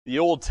The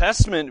Old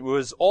Testament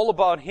was all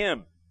about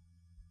Him.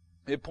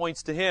 It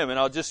points to Him. And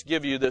I'll just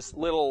give you this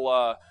little,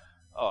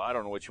 I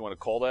don't know what you want to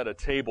call that, a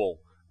table.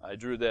 I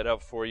drew that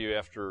up for you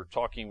after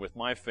talking with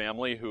my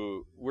family,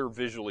 who we're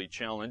visually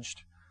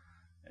challenged.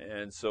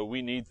 And so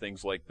we need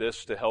things like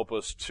this to help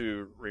us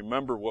to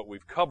remember what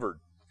we've covered.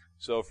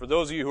 So for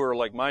those of you who are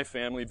like my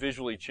family,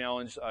 visually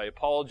challenged, I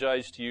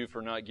apologize to you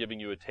for not giving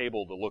you a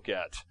table to look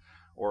at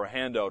or a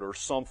handout or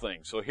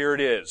something. So here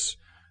it is.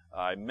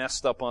 I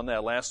messed up on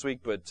that last week,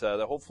 but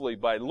hopefully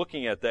by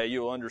looking at that,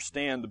 you'll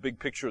understand the big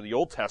picture of the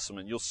Old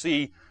Testament. You'll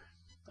see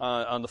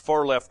on the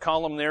far left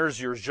column there's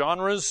your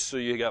genres. So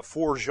you got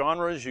 4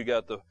 genres. You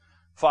got the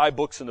 5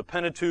 books in the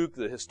Pentateuch,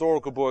 the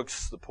historical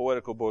books, the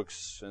poetical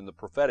books, and the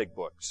prophetic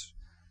books.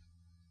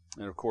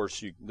 And of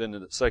course, then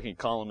the second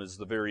column is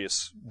the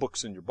various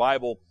books in your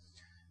Bible.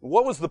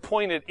 What was the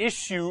point at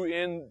issue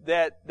in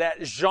that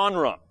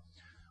genre?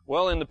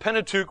 Well, in the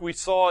Pentateuch, we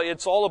saw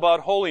it's all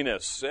about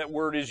holiness. That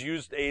word is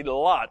used a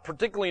lot,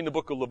 particularly in the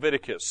book of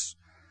Leviticus.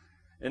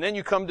 And then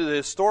you come to the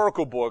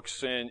historical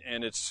books, and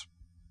it's,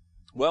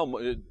 well,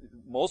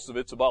 most of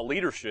it's about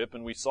leadership.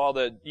 And we saw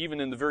that even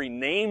in the very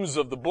names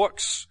of the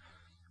books,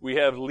 we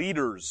have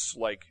leaders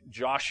like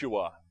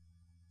Joshua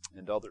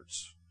and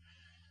others.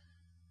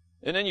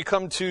 And then you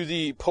come to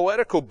the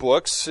poetical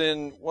books,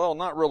 and, well,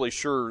 not really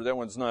sure. That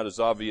one's not as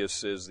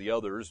obvious as the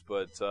others,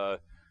 but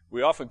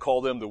we often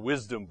call them the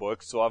wisdom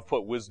books, so I've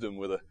put wisdom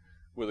with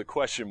a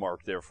question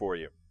mark there for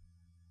you.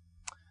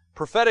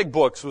 Prophetic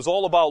books was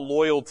all about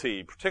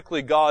loyalty.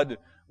 Particularly, God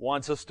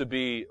wants us to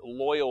be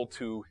loyal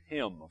to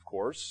Him, of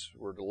course.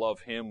 We're to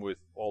love Him with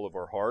all of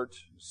our heart,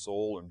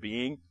 soul, and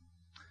being.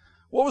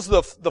 What was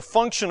the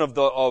function of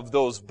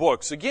those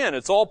books? Again,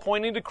 it's all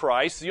pointing to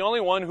Christ, the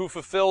only one who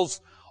fulfills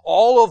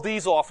all of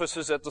these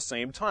offices at the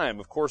same time.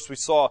 Of course, we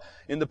saw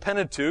in the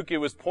Pentateuch, it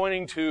was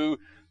pointing to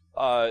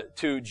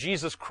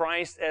Jesus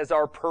Christ as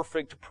our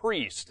perfect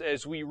priest.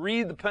 As we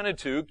read the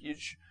Pentateuch,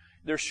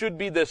 there should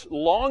be this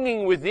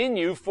longing within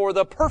you for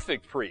the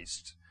perfect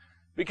priest.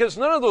 Because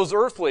none of those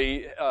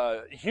earthly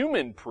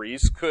human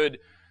priests could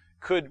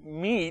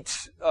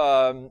meet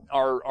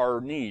our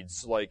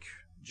needs like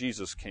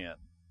Jesus can.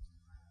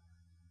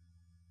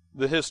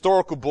 The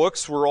historical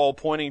books were all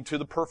pointing to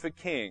the perfect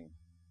king.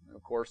 And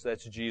of course,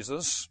 that's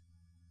Jesus.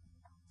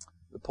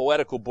 The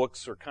poetical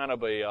books are kind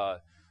of a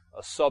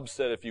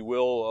subset, if you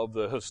will, of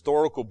the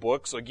historical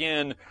books.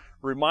 Again,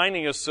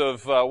 reminding us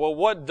of,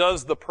 what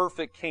does the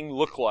perfect king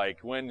look like?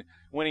 When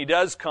He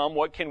does come,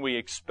 what can we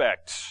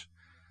expect?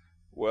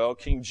 Well,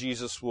 King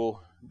Jesus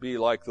will be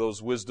like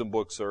those wisdom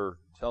books are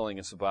telling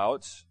us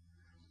about.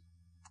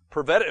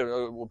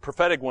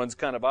 Prophetic one's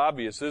kind of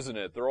obvious, isn't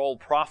it? They're all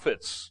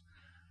prophets,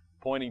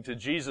 pointing to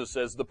Jesus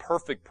as the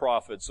perfect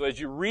prophet. So as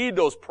you read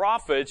those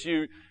prophets,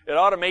 it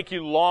ought to make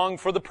you long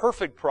for the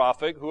perfect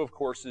prophet, who of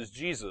course is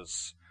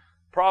Jesus.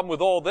 Problem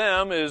with all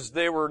them is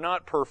they were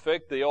not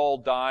perfect. They all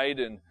died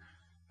and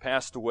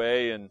passed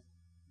away, and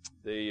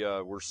they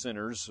were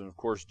sinners. And of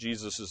course,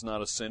 Jesus is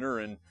not a sinner,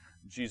 and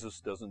Jesus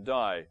doesn't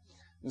die.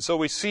 And so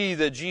we see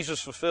that Jesus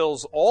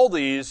fulfills all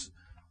these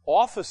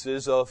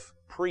offices of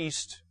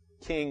priest,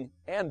 king,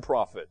 and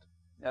prophet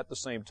at the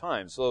same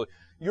time. So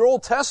your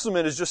Old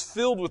Testament is just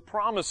filled with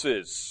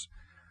promises.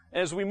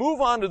 As we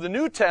move on to the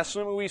New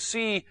Testament, we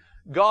see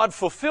God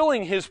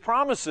fulfilling His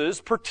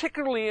promises,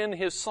 particularly in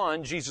His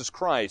Son, Jesus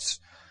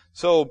Christ.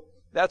 So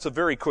that's a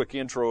very quick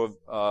intro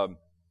of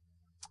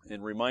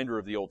and reminder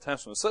of the Old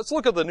Testament. So let's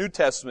look at the New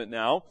Testament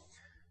now.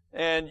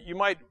 And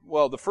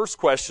the first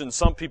question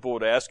some people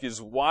would ask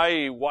is,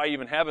 why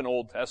even have an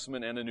Old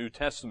Testament and a New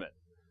Testament?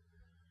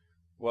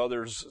 Well,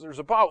 there's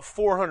about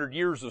 400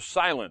 years of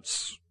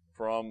silence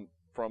from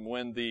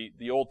when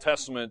the Old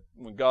Testament,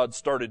 when God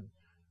stopped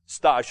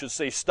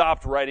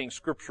writing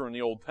Scripture in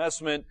the Old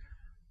Testament.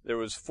 There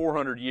was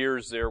 400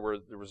 years there where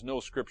there was no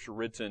Scripture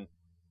written.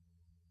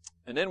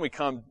 And then we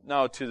come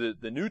now to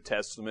the New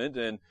Testament,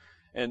 and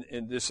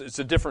this, it's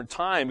a different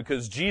time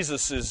because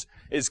Jesus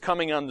is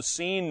coming on the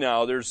scene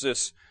now. There's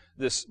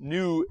this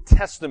New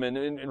Testament,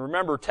 and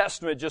remember,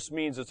 testament just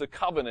means it's a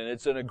covenant,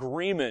 it's an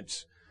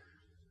agreement.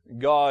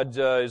 God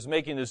is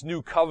making this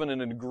new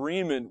covenant and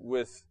agreement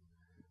with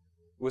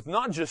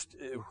not just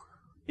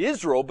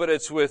Israel, but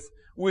it's with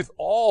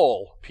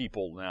all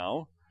people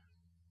now.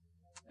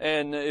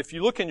 And if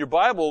you look in your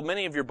Bible,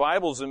 many of your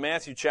Bibles in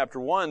Matthew chapter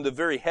 1, the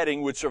very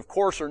heading, which of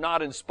course are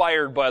not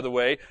inspired, by the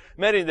way,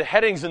 many of the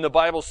headings in the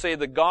Bible say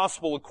the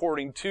gospel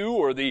according to,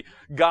 or the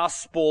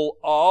gospel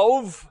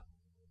of.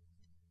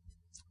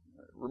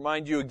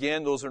 Remind you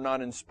again, those are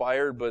not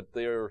inspired, but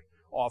they are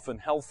often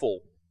helpful.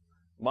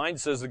 Mine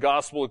says the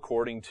gospel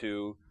according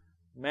to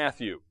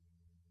Matthew.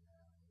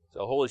 So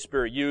the Holy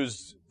Spirit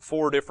used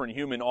 4 different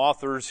human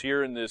authors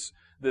here in this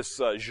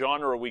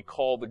genre we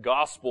call the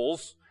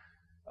Gospels.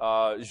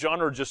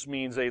 Genre just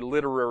means a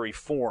literary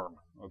form,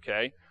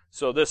 okay?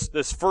 So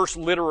this first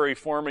literary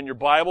form in your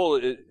Bible,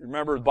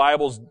 remember the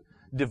Bible's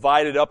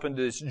divided up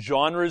into its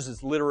genres,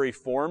 its literary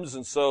forms,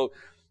 and so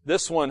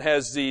this one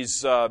has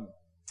these,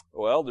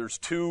 there's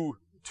two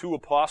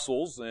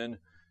apostles and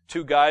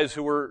two guys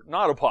who were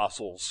not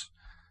apostles.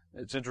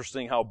 It's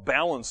interesting how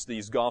balanced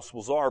these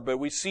Gospels are, but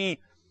we see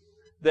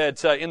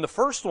that in the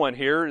first one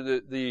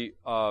here,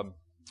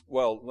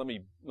 well, let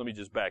me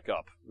just back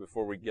up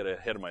before we get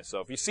ahead of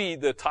myself. You see,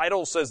 the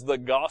title says the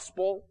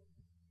Gospel.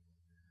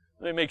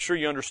 Let me make sure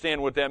you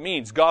understand what that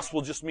means.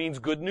 Gospel just means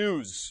good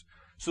news.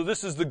 So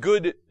this is the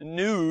good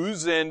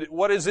news, and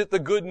what is it the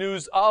good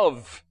news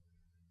of?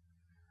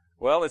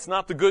 Well, it's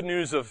not the good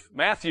news of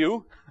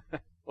Matthew,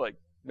 like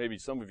maybe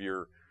some of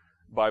your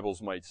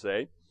Bibles might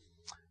say.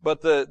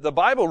 But the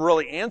Bible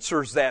really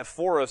answers that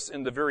for us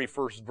in the very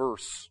first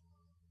verse.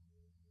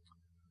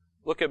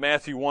 Look at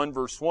Matthew 1,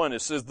 verse 1.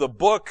 It says, the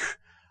book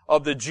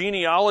of the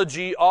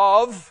genealogy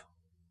of,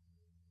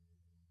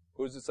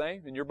 who does it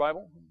say in your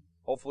Bible?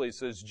 Hopefully it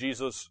says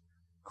Jesus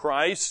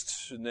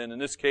Christ. And then in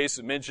this case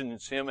it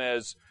mentions him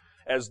as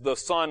the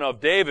son of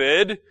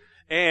David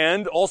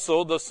and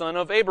also the son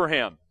of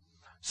Abraham.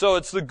 So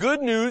it's the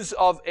good news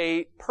of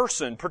a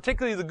person,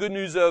 particularly the good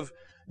news of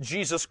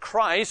Jesus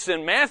Christ.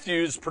 And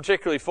Matthew's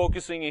particularly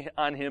focusing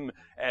on him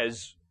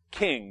as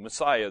King,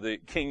 Messiah, the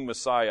King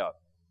Messiah.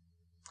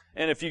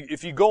 And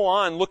if you go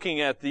on looking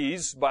at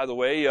these, by the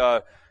way,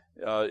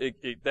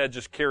 that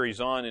just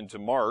carries on into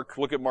Mark.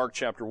 Look at Mark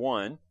chapter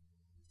 1.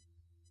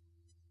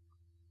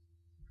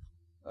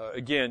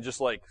 Again,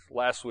 just like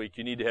last week,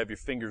 you need to have your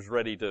fingers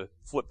ready to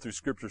flip through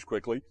scriptures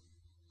quickly.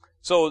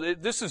 So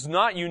this is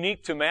not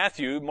unique to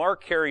Matthew.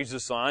 Mark carries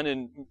this on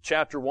in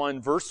chapter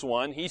 1, verse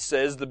 1. He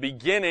says the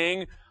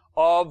beginning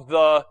of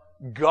the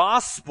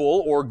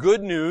gospel or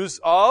good news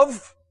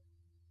of,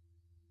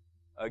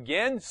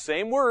 again,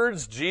 same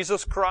words,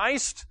 Jesus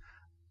Christ,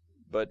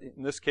 but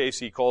in this case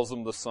he calls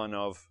him the Son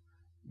of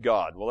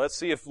God. Well, let's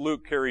see if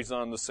Luke carries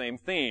on the same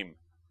theme.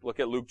 Look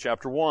at Luke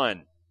chapter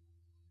 1.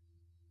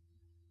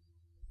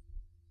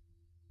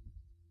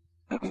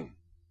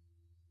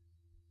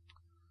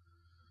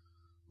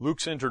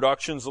 Luke's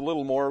introduction's a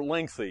little more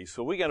lengthy,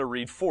 so we got to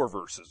read 4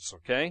 verses,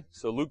 okay?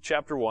 So Luke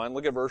chapter 1,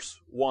 look at verse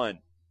 1.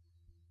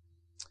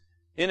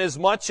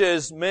 Inasmuch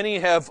as many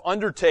have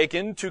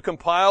undertaken to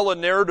compile a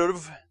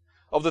narrative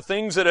of the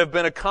things that have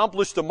been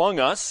accomplished among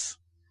us,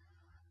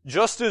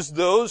 just as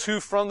those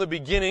who from the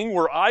beginning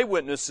were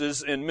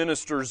eyewitnesses and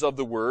ministers of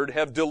the word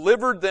have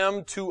delivered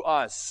them to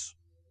us.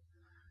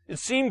 It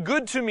seemed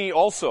good to me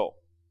also,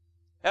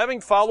 having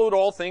followed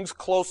all things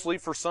closely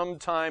for some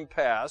time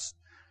past,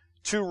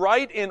 to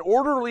write an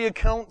orderly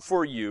account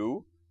for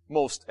you,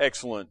 most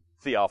excellent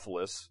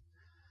Theophilus,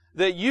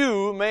 that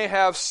you may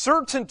have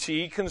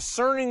certainty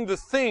concerning the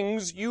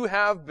things you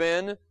have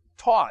been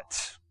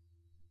taught.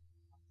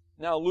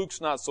 Now, Luke's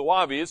not so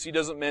obvious. He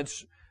doesn't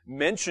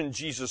mention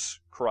Jesus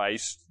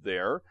Christ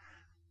there,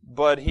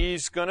 but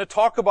he's going to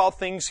talk about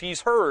things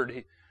he's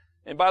heard.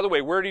 And by the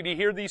way, where did he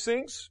hear these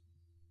things?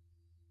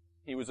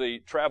 He was a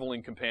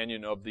traveling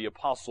companion of the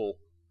Apostle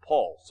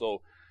Paul.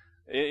 So,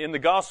 in the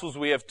Gospels,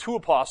 we have 2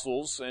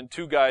 apostles and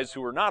 2 guys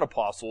who were not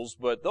apostles,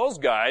 but those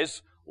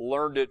guys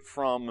learned it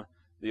from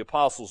the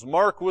apostles.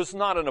 Mark was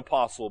not an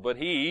apostle, but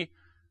he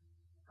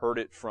heard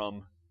it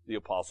from the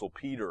Apostle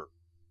Peter.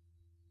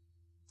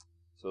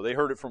 So they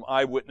heard it from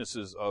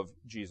eyewitnesses of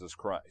Jesus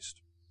Christ.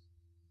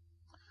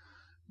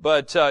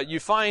 But you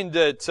find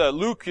that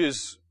Luke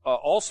is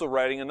also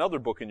writing another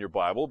book in your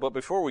Bible, but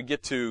before we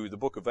get to the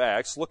book of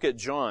Acts, look at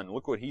John.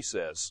 Look what he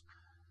says.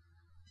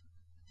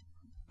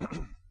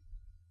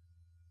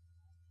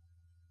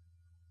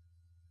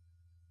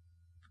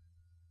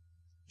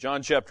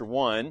 John chapter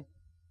 1,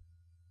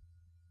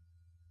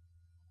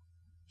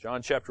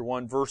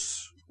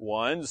 verse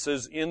 1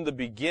 says, in the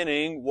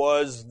beginning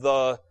was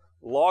the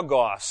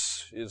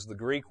Logos, is the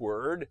Greek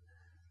word.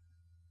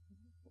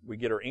 We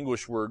get our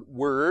English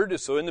word.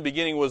 So in the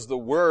beginning was the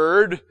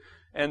Word,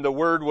 and the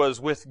Word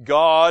was with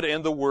God,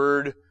 and the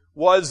Word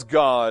was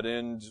God.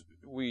 And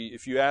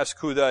if you ask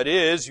who that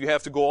is, you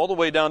have to go all the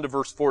way down to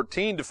verse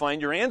 14 to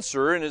find your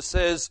answer, and it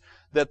says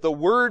that the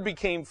Word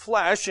became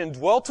flesh and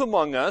dwelt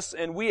among us,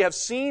 and we have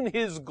seen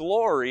His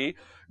glory,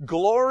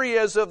 glory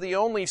as of the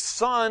only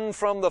Son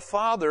from the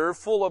Father,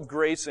 full of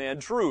grace and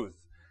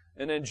truth.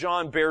 And then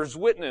John bears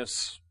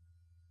witness.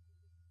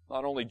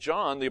 Not only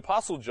John, the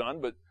Apostle John,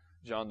 but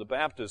John the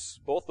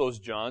Baptist. Both those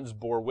Johns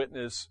bore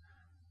witness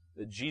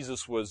that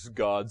Jesus was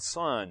God's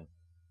Son.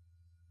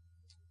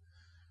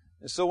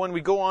 And so when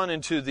we go on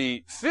into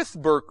the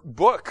 5th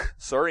book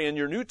in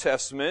your New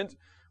Testament,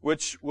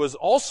 which was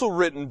also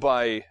written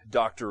by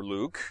Dr.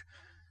 Luke,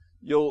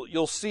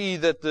 you'll see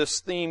that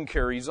this theme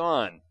carries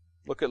on.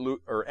 Look at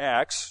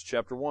Acts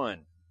chapter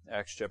 1.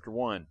 Acts chapter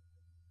 1.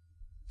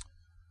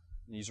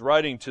 And he's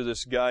writing to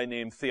this guy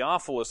named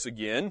Theophilus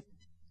again.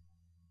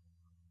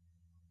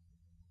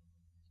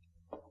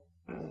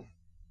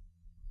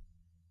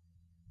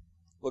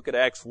 Look at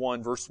Acts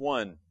 1, verse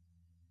 1.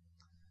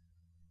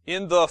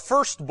 In the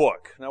first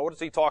book, now what is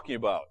he talking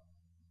about?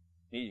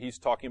 He's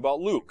talking about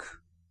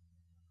Luke.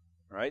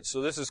 All right,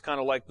 so this is kind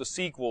of like the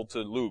sequel to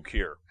Luke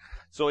here.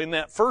 So in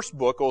that first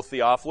book, O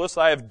Theophilus,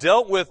 I have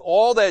dealt with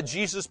all that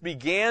Jesus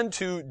began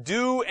to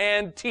do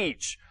and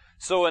teach.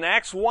 So in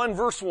Acts 1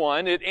 verse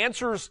 1, it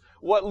answers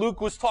what Luke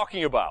was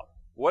talking about.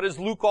 What is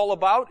Luke all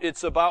about?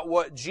 It's about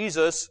what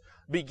Jesus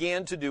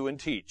began to do and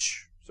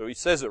teach. So he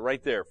says it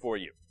right there for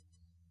you.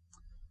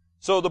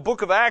 So the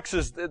book of Acts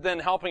is then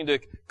helping to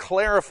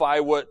clarify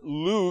what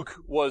Luke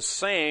was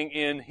saying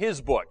in his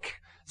book.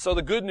 So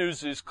the good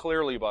news is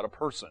clearly about a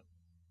person.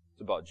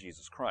 It's about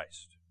Jesus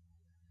Christ.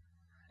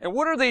 And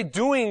what are they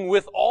doing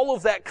with all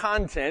of that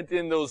content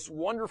in those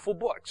wonderful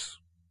books?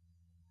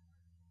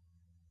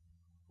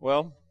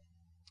 Well,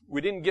 we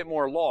didn't get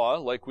more law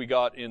like we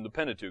got in the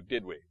Pentateuch,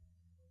 did we?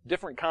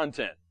 Different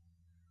content.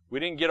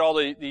 We didn't get all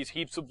these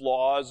heaps of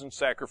laws and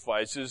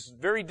sacrifices.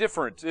 Very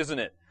different, isn't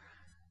it?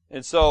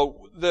 And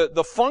so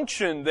the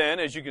function then,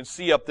 as you can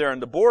see up there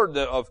on the board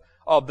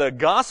of the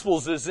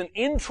Gospels, is an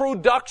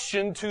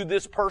introduction to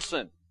this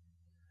person.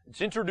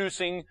 It's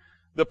introducing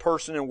the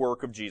person and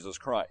work of Jesus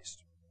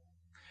Christ.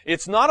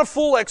 It's not a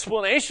full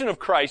explanation of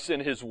Christ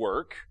and His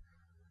work,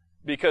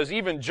 because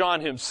even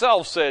John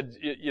himself said,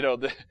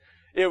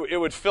 it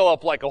would fill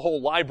up like a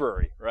whole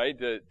library, right?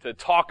 To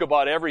talk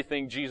about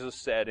everything Jesus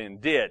said and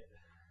did.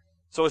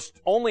 So it's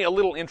only a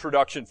little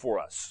introduction for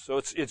us. So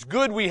it's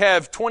good we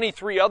have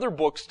 23 other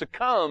books to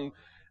come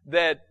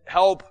that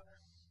help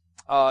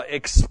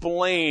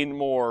explain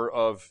more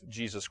of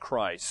Jesus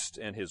Christ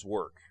and His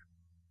work.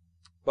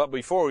 But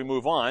before we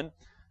move on,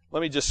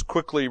 let me just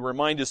quickly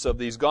remind us of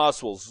these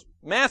Gospels.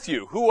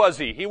 Matthew, who was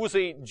he? He was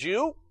a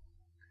Jew.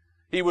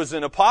 He was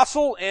an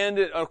apostle, and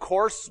of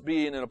course,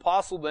 being an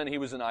apostle, then he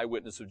was an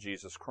eyewitness of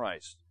Jesus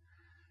Christ.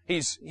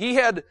 He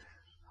had,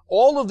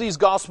 all of these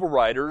gospel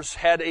writers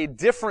had a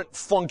different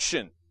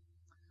function.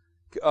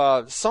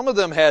 Some of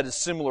them had a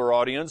similar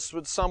audience,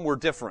 but some were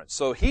different.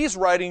 So he's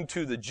writing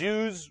to the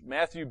Jews,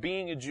 Matthew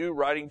being a Jew,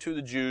 writing to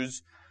the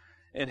Jews,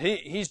 and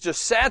he's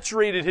just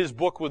saturated his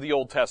book with the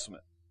Old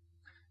Testament.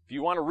 If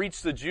you want to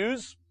reach the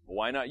Jews,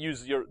 why not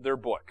use their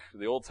book,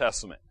 the Old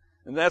Testament?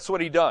 And that's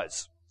what he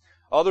does.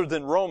 Other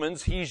than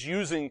Romans, he's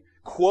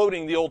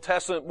quoting the Old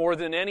Testament more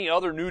than any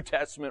other New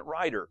Testament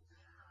writer.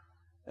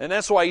 And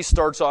that's why he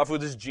starts off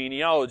with his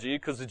genealogy,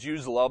 because the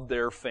Jews loved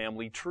their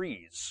family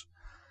trees.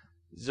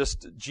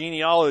 Just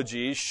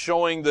genealogy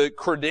showing the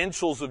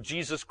credentials of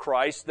Jesus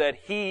Christ, that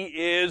He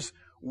is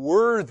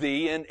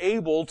worthy and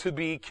able to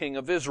be King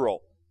of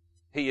Israel.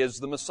 He is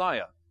the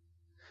Messiah.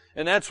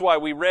 And that's why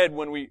we read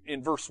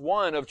in verse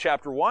 1 of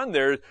chapter 1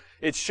 there,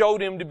 it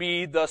showed Him to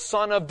be the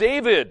son of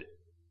David.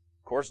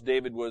 Of course,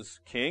 David was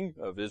king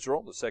of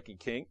Israel, the second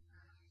king.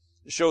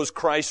 It shows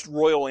Christ's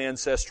royal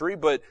ancestry,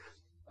 but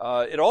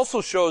it also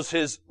shows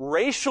His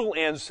racial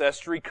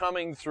ancestry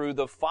coming through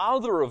the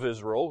father of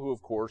Israel, who,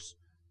 of course,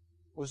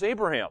 was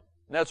Abraham.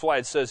 And that's why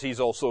it says He's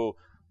also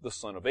the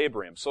son of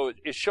Abraham. So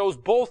it shows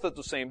both at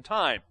the same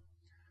time.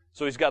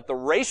 So He's got the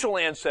racial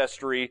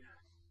ancestry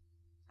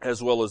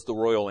as well as the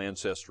royal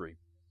ancestry.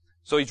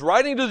 So He's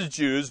writing to the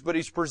Jews, but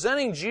He's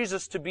presenting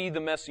Jesus to be the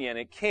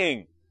Messianic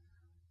king.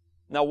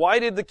 Now, why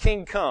did the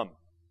king come?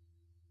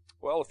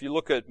 Well, if you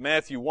look at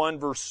Matthew 1,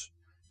 verse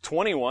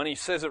 21, he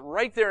says it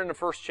right there in the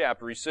first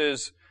chapter. He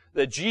says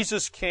that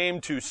Jesus came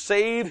to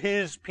save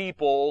His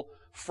people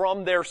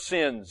from their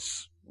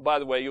sins. By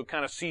the way, you'll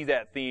kind of see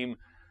that theme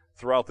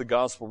throughout the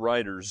gospel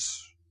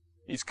writers.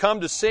 He's come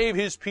to save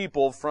His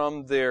people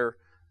from their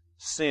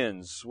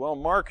sins. Well,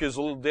 Mark is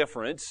a little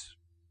different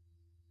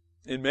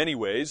in many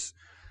ways.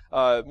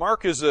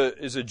 Mark is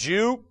a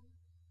Jew,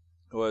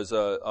 was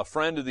a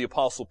friend of the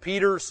Apostle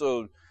Peter,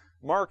 so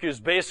Mark is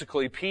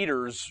basically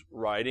Peter's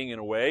writing in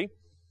a way.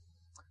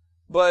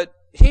 But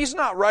he's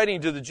not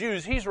writing to the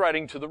Jews, he's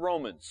writing to the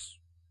Romans.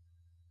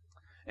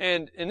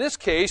 And in this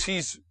case,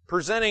 he's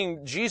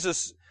presenting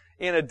Jesus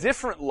in a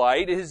different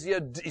light.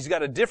 He's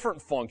got a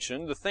different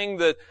function. The thing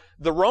that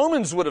the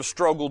Romans would have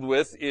struggled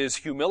with is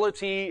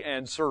humility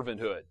and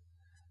servanthood.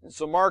 And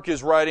so Mark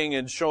is writing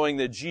and showing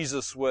that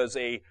Jesus was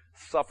a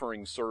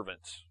suffering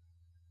servant.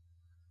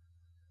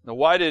 Now,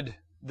 why did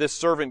this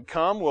servant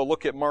come? Well,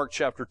 look at Mark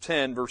chapter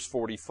 10, verse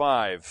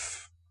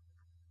 45.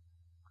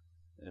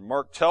 And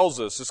Mark tells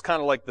us, it's kind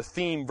of like the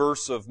theme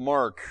verse of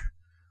Mark.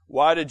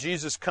 Why did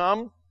Jesus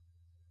come?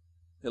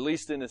 At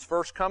least in His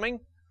first coming.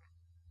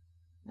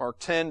 Mark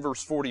 10,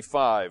 verse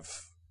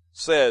 45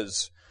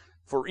 says,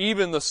 "For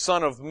even the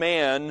Son of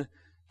Man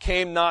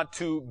came not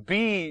to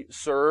be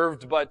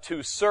served, but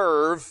to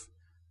serve,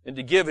 and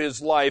to give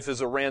His life as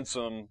a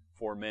ransom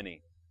for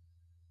many."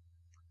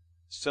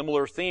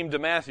 Similar theme to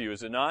Matthew,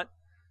 is it not?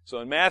 So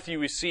in Matthew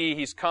we see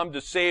He's come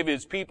to save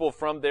His people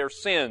from their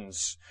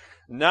sins.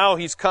 Now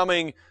He's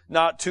coming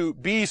not to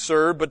be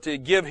served, but to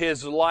give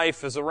His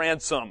life as a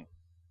ransom.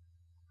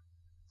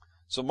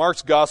 So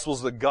Mark's gospel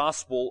is the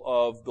gospel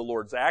of the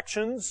Lord's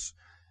actions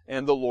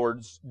and the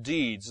Lord's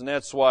deeds. And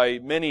that's why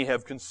many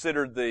have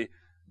considered the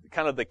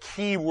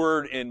key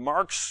word in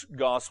Mark's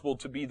gospel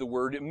to be the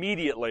word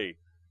immediately.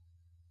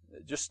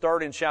 Just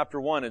start in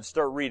chapter 1 and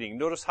start reading.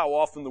 Notice how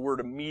often the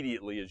word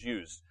immediately is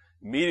used.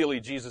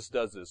 Immediately Jesus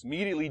does this.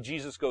 Immediately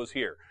Jesus goes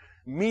here.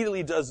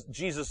 Immediately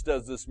Jesus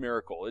does this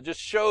miracle. It just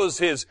shows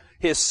his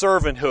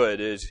servanthood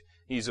as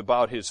He's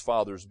about His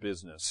Father's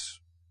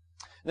business.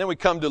 And then we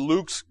come to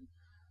Luke's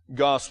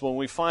gospel, and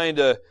we find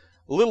a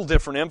little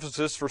different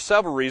emphasis for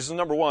several reasons.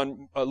 Number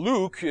one,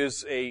 Luke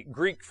is a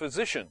Greek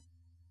physician.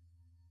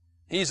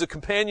 He's a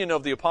companion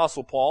of the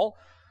Apostle Paul.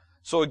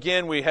 So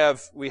again, we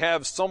have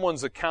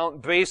someone's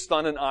account based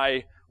on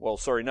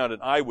not an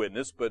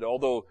eyewitness, but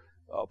although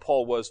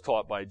Paul was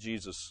taught by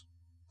Jesus.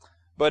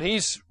 But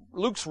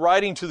Luke's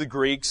writing to the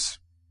Greeks,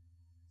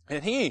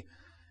 and he,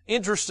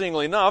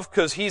 interestingly enough,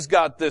 because he's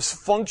got this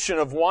function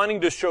of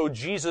wanting to show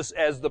Jesus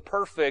as the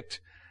perfect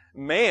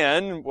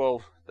man,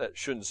 well, that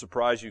shouldn't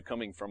surprise you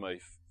coming from a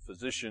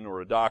physician or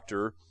a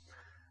doctor,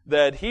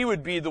 that he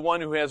would be the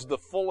one who has the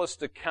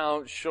fullest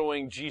account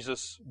showing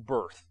Jesus'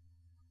 birth.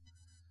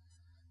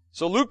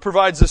 So Luke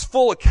provides this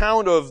full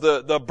account of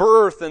the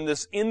birth and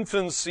this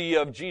infancy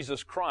of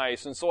Jesus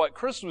Christ. And so at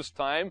Christmas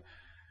time,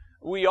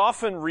 we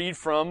often read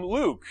from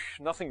Luke.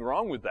 Nothing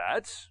wrong with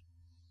that.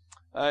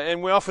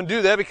 And we often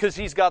do that because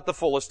he's got the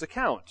fullest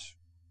account.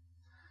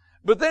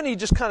 But then he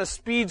just kind of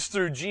speeds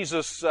through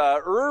Jesus'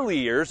 early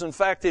years. In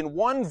fact, in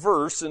one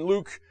verse, in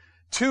Luke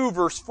 2,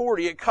 verse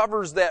 40, it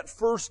covers that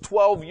first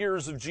 12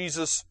 years of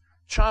Jesus'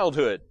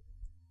 childhood.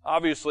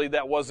 Obviously,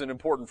 that wasn't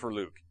important for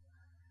Luke.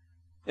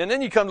 And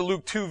then you come to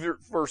Luke 2,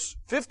 verse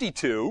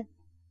 52,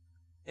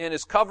 and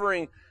it's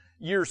covering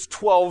years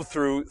 12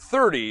 through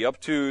 30,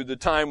 up to the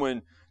time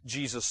when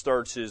Jesus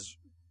starts his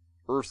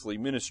earthly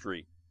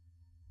ministry.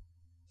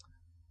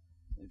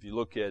 If you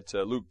look at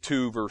Luke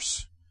 2,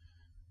 verse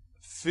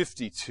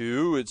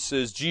 52, it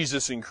says,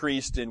 Jesus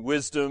increased in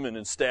wisdom and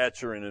in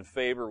stature and in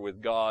favor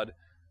with God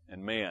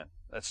and man.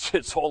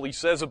 That's all he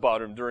says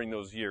about him during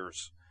those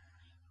years.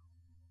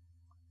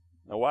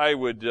 Now, why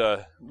would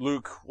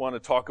Luke want to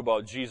talk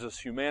about Jesus'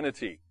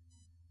 humanity?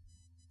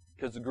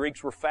 Because the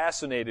Greeks were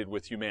fascinated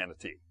with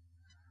humanity.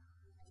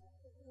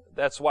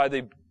 That's why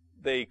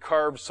they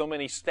carved so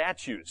many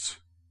statues.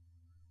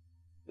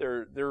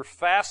 They're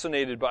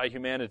fascinated by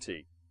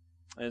humanity.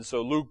 And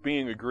so Luke,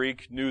 being a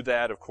Greek, knew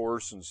that, of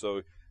course, and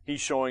so he's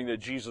showing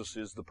that Jesus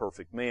is the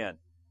perfect man.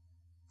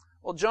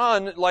 Well,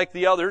 John, like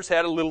the others,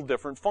 had a little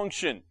different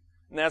function.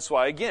 And that's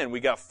why, again, we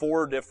got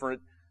 4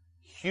 different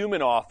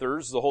human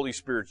authors the Holy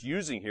Spirit's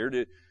using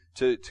here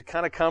to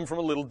kind of come from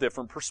a little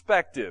different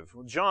perspective.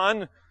 Well,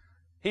 John,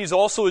 he's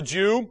also a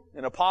Jew,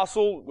 an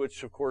apostle,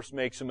 which of course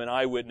makes him an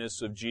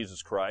eyewitness of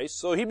Jesus Christ.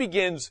 So he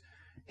begins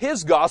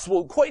his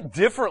gospel quite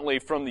differently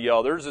from the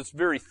others. It's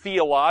very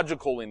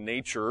theological in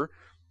nature.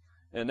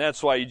 And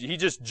that's why he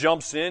just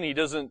jumps in. He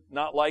doesn't,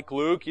 not like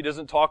Luke, he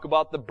doesn't talk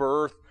about the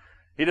birth.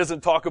 He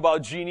doesn't talk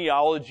about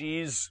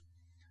genealogies.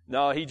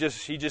 No, he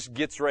just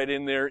gets right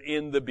in there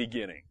in the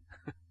beginning.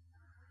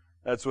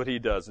 That's what he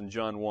does in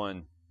John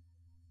 1.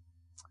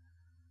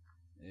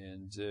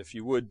 And if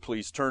you would,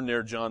 please turn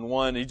there, John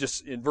 1.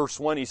 In verse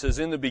 1, he says,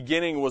 in the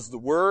beginning was the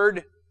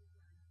Word,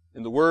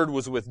 and the Word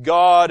was with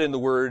God, and the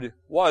Word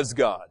was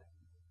God.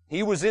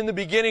 He was in the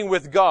beginning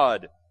with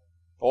God.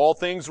 All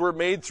things were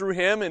made through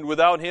Him, and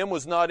without Him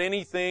was not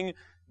anything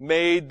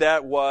made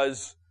that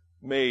was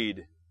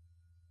made.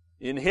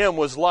 In Him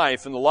was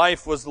life, and the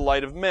life was the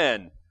light of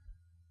men.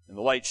 And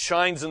the light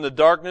shines in the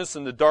darkness,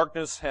 and the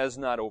darkness has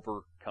not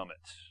overcome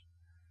it.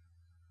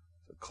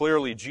 So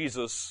clearly,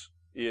 Jesus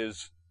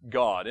is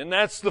God. And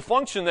that's the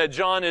function that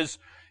John is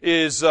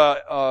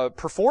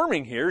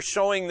performing here,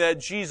 showing that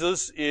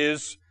Jesus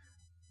is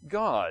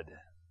God.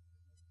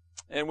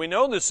 And we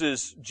know this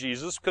is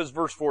Jesus because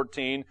verse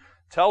 14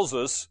 tells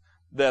us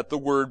that the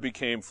Word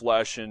became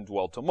flesh and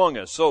dwelt among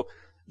us. So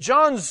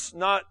John's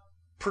not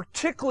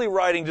particularly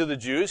writing to the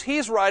Jews.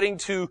 He's writing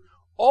to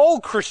all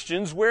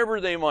Christians,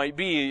 wherever they might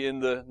be in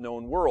the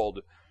known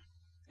world.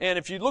 And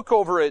if you look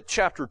over at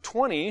chapter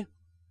 20,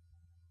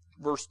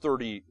 verse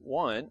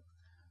 31,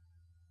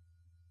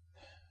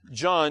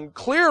 John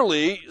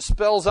clearly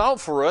spells out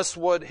for us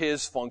what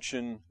his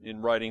function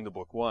in writing the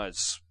book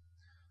was.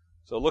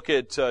 So look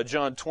at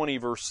John 20,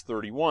 verse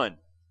 31.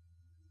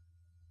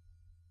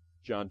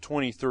 John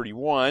 20,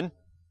 31.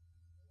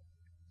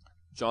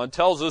 John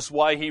tells us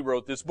why he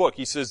wrote this book.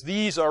 He says,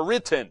 these are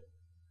written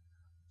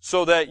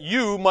so that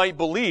you might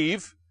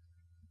believe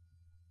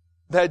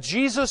that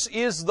Jesus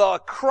is the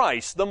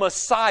Christ, the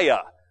Messiah,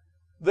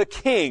 the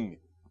King.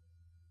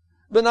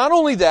 But not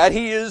only that,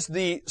 He is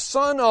the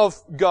Son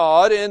of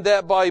God, and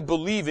that by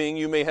believing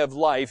you may have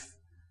life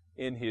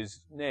in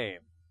His name.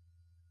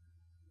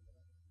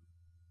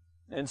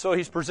 And so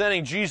He's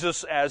presenting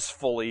Jesus as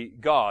fully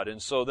God.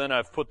 And so then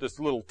I've put this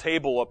little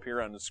table up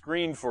here on the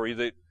screen for you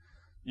that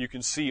you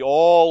can see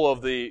all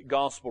of the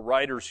gospel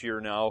writers here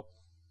now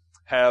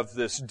have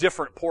this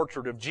different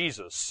portrait of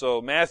Jesus.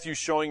 So Matthew's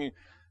showing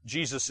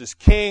Jesus as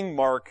king,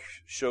 Mark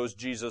shows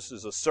Jesus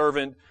as a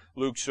servant,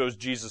 Luke shows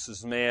Jesus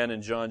as man,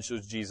 and John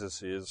shows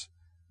Jesus as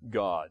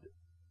God.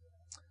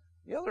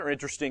 The other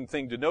interesting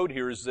thing to note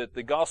here is that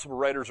the gospel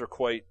writers are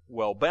quite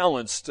well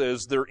balanced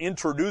as they're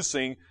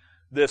introducing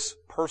this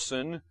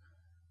person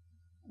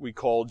we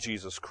call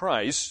Jesus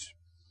Christ.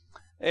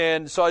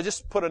 And so I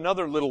just put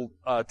another little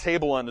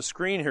table on the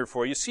screen here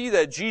for you. See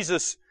that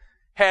Jesus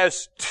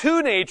has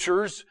 2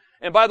 natures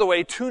And by the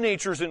way, two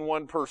natures in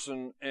one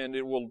person, and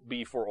it will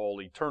be for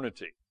all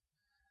eternity.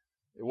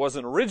 It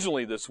wasn't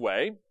originally this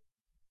way.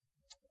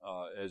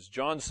 As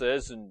John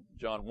says in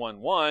John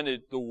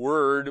 1:1, the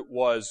Word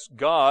was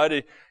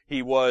God.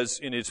 He was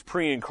in his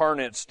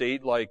pre-incarnate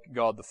state like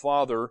God the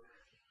Father.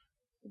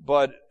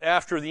 But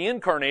after the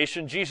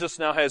incarnation, Jesus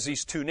now has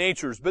these two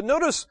natures. But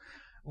notice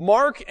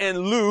Mark and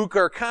Luke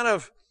are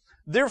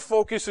their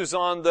focus is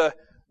on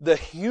the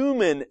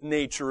human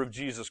nature of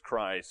Jesus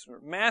Christ.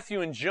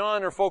 Matthew and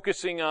John are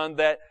focusing on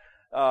that,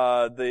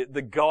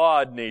 the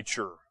God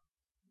nature,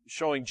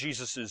 showing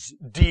Jesus'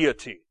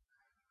 deity.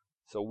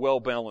 So well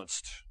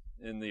balanced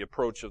in the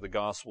approach of the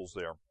Gospels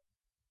there.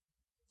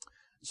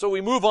 So we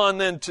move on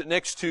then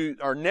to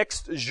our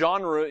next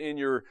genre in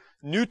your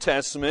New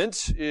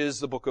Testament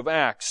is the book of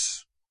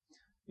Acts.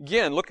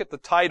 Again, look at the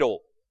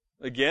title.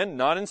 Again,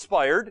 not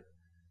inspired.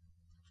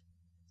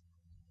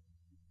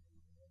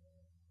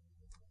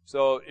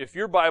 So if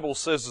your Bible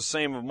says the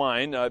same of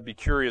mine, I'd be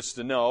curious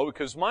to know,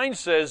 because mine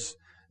says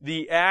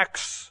the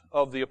Acts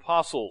of the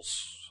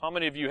Apostles. How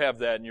many of you have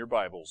that in your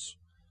Bibles?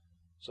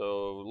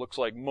 So it looks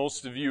like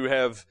most of you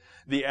have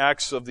the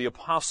Acts of the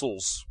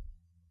Apostles.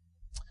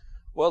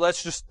 Well,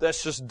 let's just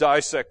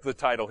dissect the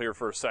title here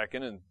for a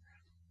second,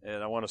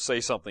 and I want to say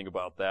something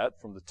about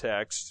that from the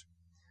text.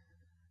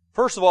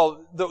 First of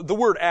all, the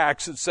word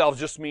Acts itself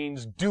just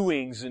means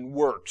doings and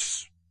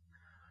works.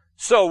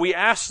 So we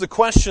ask the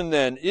question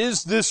then,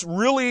 is this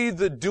really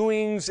the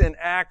doings and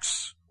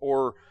acts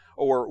or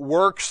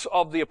works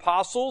of the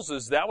apostles?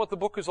 Is that what the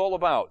book is all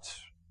about?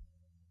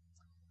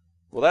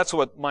 Well, that's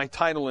what my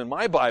title in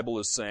my Bible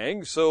is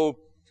saying. So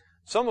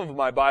some of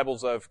my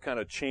Bibles I've kind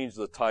of changed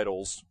the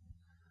titles.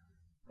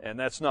 And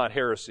that's not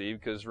heresy,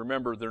 because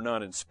remember, they're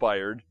not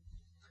inspired.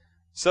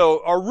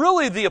 So are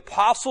really the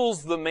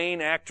apostles the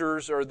main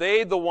actors? Are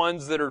they the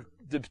ones that are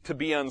to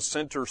be on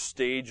center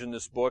stage in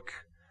this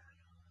book?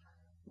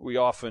 We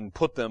often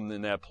put them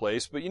in that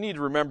place. But you need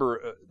to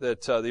remember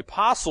that the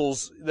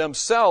apostles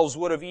themselves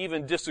would have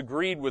even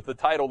disagreed with the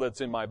title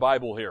that's in my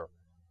Bible here.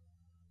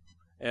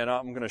 And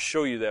I'm going to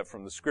show you that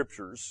from the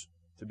Scriptures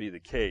to be the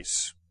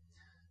case.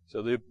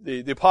 So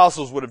the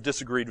apostles would have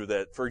disagreed with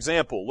that. For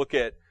example, look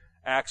at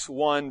Acts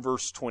 1,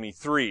 verse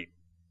 23.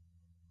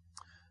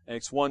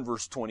 Acts 1,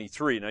 verse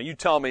 23. Now you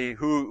tell me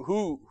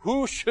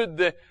who should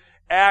the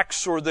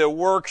acts or the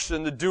works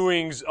and the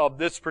doings of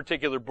this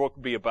particular book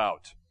be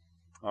about?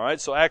 All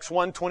right, so Acts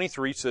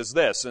 1:23 says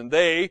this, and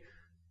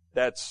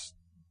that's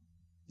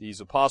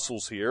these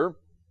apostles here,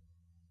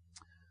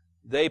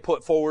 they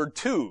put forward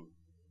two.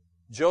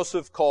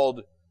 Joseph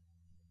called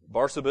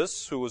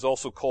Barsabas, who was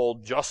also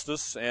called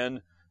Justus,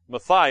 and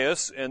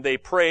Matthias, and they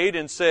prayed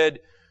and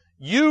said,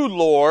 "You,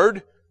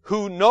 Lord,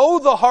 who know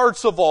the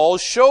hearts of all,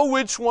 show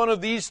which one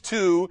of these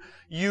two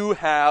you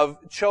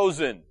have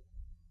chosen."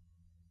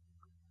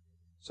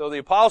 So the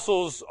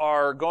apostles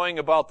are going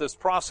about this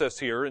process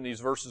here in these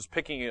verses,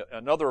 picking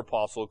another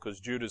apostle, because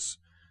Judas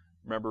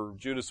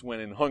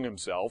went and hung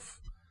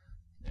himself,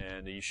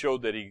 and he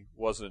showed that he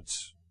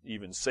wasn't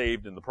even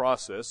saved in the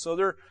process. So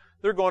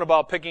they're going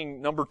about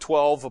picking number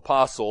 12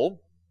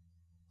 apostle,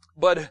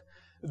 but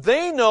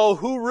they know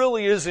who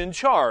really is in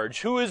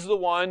charge, who is the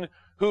one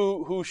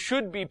who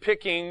should be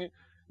picking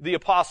the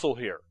apostle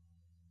here.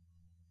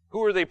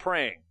 Who are they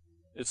praying?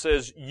 It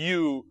says,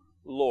 "You,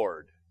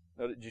 Lord."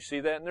 Now, did you see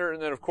that in there?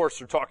 And then, of course,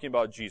 they're talking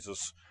about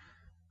Jesus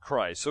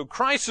Christ. So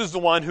Christ is the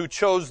one who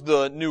chose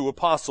the new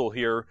apostle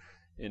here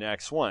in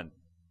Acts 1.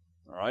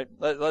 All right,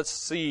 let's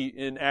see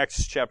in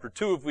Acts chapter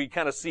 2 if we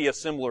kind of see a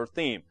similar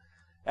theme.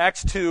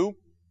 Acts 2,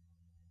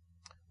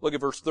 look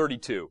at verse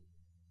 32.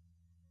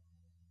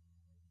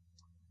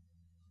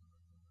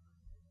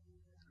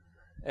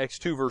 Acts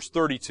 2, verse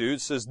 32, it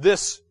says,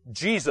 "This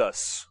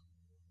Jesus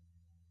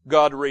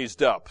God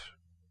raised up,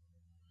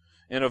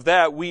 and of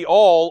that we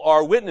all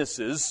are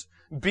witnesses,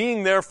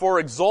 being therefore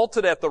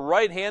exalted at the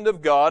right hand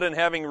of God, and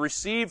having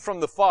received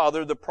from the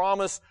Father the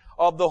promise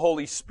of the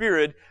Holy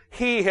Spirit,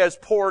 He has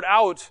poured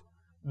out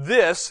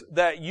this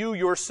that you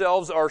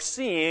yourselves are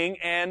seeing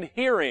and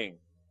hearing."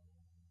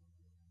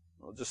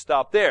 We'll just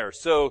stop there.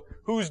 So,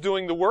 who's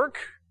doing the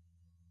work?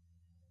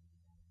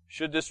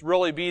 Should this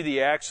really be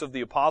the Acts of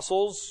the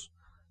Apostles?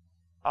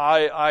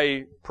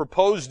 I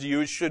propose to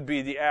you it should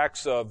be the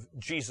Acts of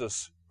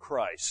Jesus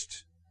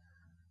Christ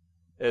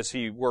as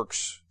He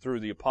works through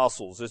the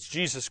apostles. It's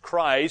Jesus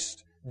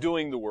Christ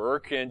doing the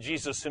work, and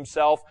Jesus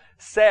Himself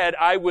said,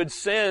 "I would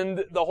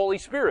send the Holy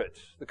Spirit,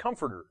 the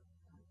Comforter."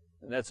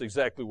 And that's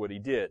exactly what He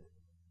did.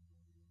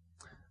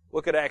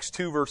 Look at Acts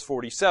 2, verse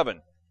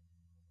 47.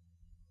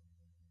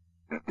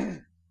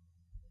 Now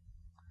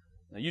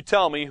you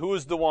tell me who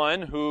is the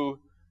one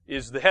who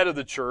is the head of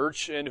the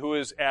church and who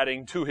is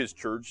adding to His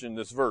church in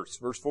this verse.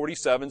 Verse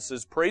 47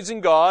 says,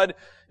 "Praising God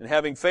and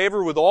having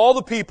favor with all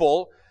the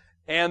people,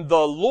 and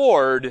the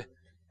Lord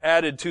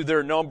added to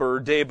their number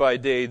day by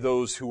day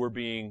those who were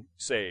being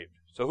saved."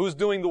 So who's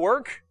doing the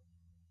work?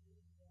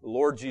 The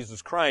Lord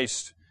Jesus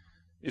Christ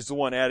is the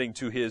one adding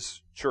to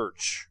His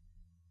church.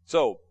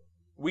 So,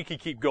 we could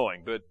keep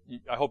going, but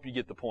I hope you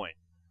get the point.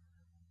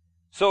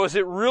 So is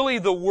it really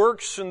the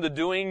works and the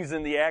doings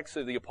and the acts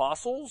of the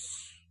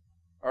apostles?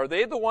 Are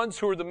they the ones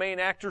who are the main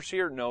actors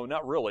here? No,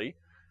 not really.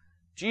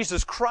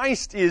 Jesus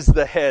Christ is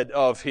the head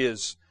of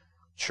His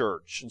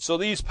church. And so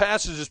these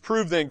passages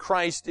prove then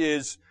Christ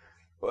is,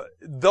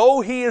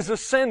 though He is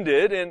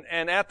ascended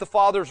and at the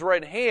Father's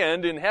right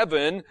hand in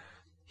heaven,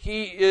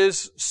 He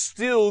is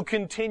still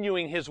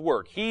continuing His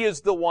work. He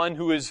is the one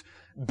who is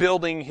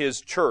building His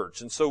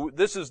church. And so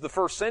this is the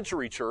first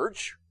century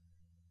church,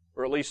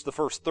 or at least the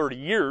first 30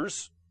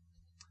 years,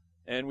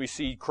 and we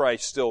see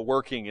Christ still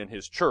working in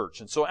His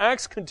church. And so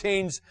Acts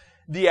contains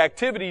the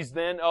activities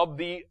then of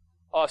the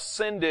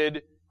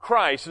ascended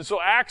Christ. And so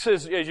Acts,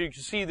 as you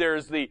can see, there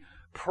is the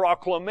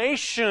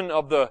proclamation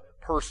of the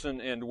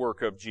person and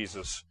work of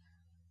Jesus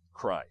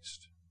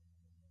Christ.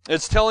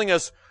 It's telling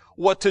us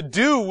what to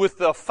do with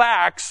the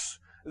facts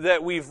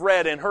that we've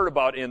read and heard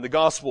about in the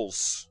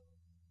Gospels.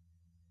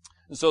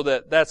 And so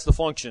that's the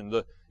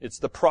function. It's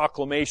the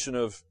proclamation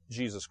of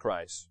Jesus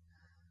Christ.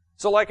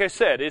 So like I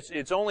said,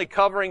 it's only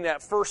covering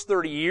that first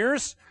 30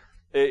 years.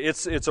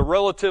 It's a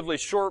relatively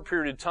short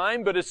period of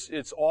time, but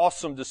it's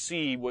awesome to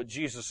see what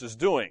Jesus is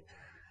doing.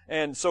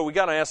 And so we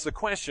got to ask the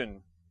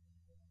question,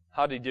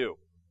 how did He do?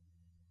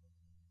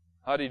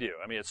 How did He do?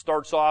 I mean, it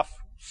starts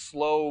off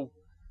slow.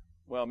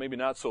 Well, maybe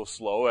not so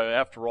slow.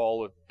 After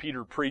all,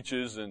 Peter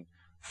preaches and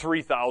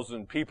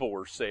 3,000 people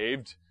were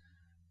saved,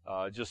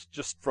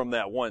 just from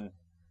that one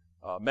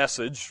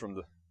message from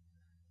the.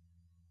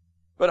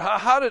 But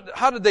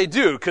how did they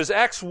do? Because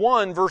Acts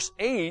 1 verse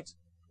 8,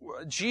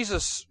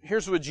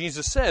 here's what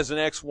Jesus says in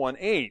Acts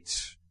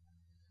 1:8.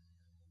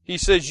 He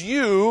says,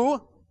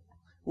 "You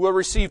will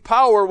receive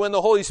power when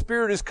the Holy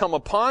Spirit has come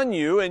upon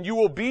you, and you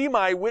will be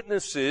my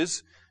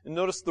witnesses." And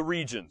notice the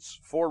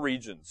regions, 4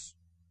 regions.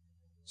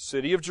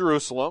 City of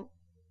Jerusalem,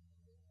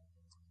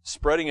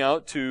 spreading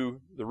out to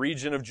the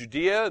region of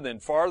Judea, and then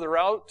farther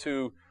out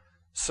to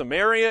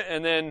Samaria,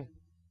 and then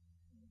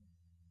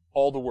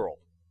all the world,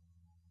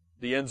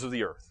 the ends of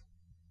the earth.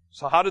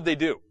 So how did they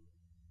do?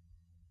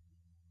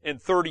 In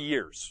 30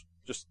 years,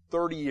 just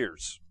 30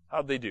 years.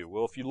 How did they do?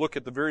 Well, if you look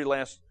at the very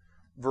last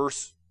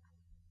verse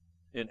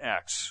in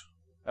Acts,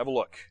 have a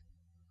look.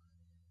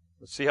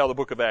 Let's see how the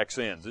book of Acts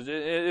ends.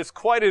 It's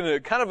quite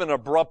kind of an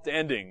abrupt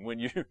ending when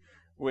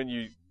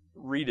you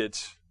read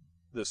it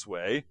this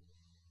way.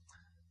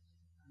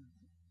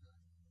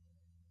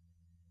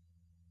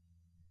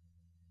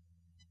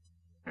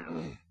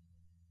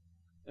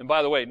 And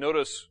by the way,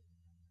 notice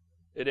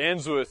it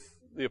ends with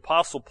the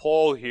Apostle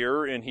Paul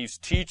here, and he's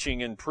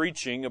teaching and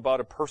preaching about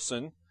a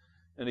person.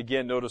 And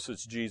again, notice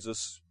it's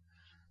Jesus.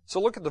 So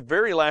look at the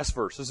very last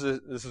verse.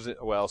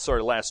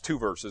 Last 2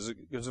 verses.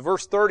 Because in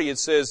verse 30 it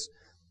says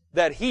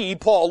that he,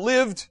 Paul,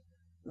 lived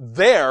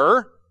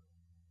there.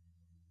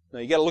 Now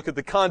you got to look at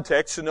the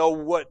context to know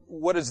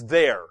what is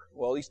there.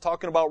 Well, he's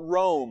talking about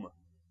Rome.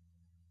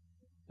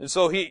 And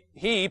so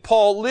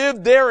Paul,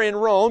 lived there in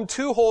Rome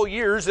 2 whole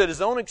years at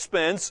his own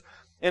expense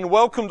and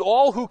welcomed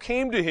all who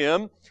came to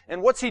him.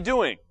 And what's he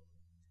doing?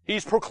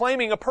 He's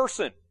proclaiming a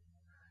person.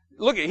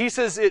 Look, he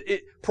says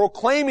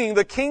proclaiming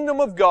the kingdom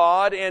of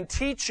God and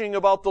teaching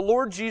about the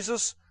Lord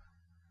Jesus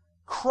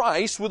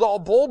Christ with all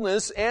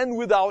boldness and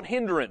without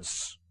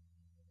hindrance.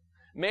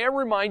 May I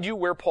remind you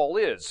where Paul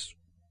is?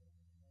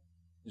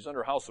 He's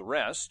under house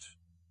arrest.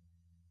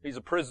 He's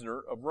a prisoner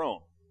of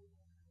Rome.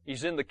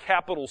 He's in the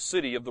capital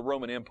city of the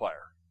Roman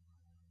Empire.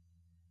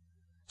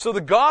 So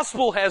the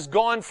gospel has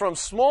gone from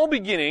small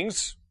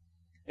beginnings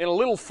in a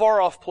little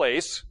far-off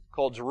place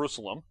called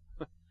Jerusalem,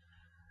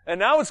 and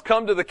now it's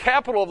come to the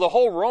capital of the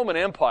whole Roman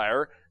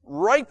Empire,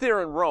 right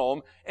there in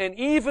Rome, and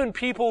even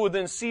people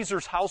within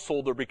Caesar's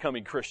household are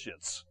becoming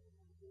Christians.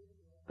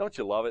 Don't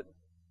you love it?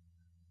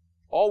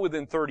 All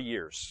within 30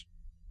 years.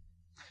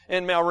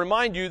 And may I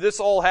remind you, this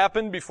all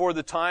happened before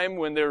the time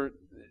when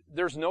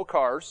there's no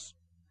cars,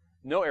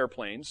 no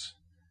airplanes,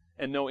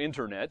 and no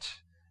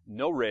internet,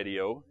 no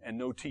radio, and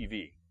no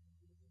TV.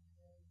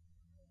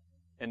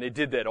 And they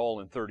did that all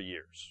in 30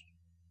 years.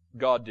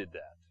 God did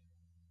that.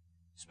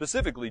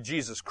 Specifically,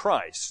 Jesus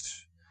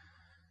Christ.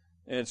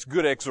 And it's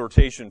good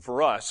exhortation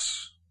for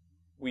us.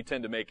 We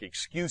tend to make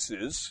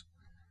excuses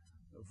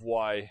of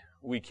why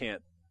we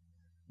can't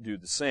do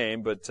the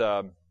same, but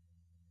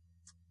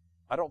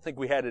I don't think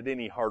we had it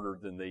any harder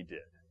than they did.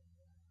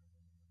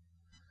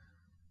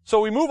 So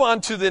we move on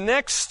to the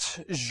next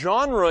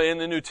genre in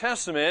the New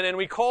Testament, and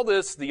we call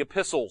this the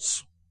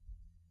epistles.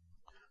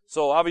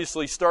 So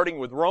obviously starting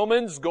with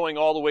Romans, going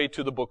all the way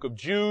to the book of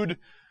Jude,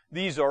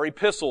 these are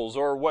epistles,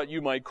 or what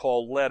you might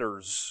call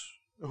letters.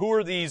 Who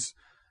are these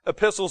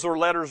epistles or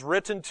letters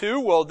written to?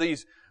 Well,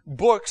 these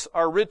books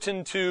are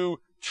written to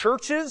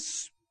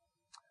churches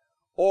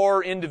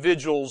or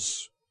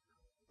individuals,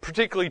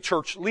 particularly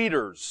church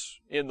leaders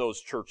in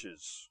those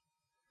churches.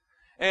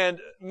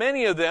 And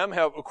many of them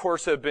have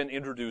been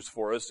introduced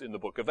for us in the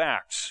book of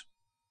Acts.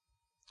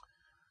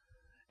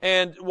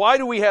 And why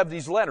do we have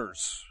these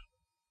letters?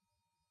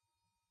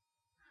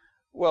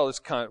 Well,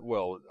 it's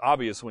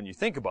obvious when you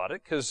think about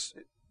it, because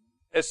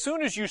as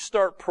soon as you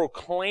start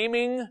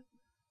proclaiming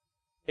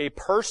a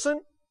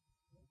person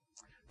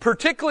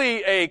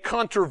particularly a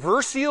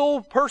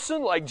controversial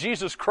person like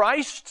Jesus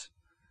Christ,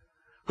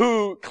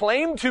 who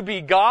claimed to be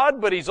God,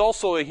 but he's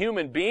also a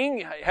human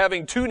being,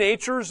 having two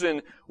natures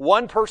in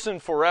one person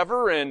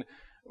forever, and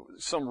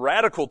some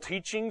radical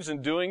teachings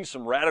and doing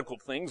some radical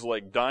things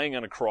like dying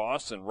on a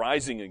cross and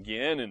rising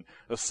again and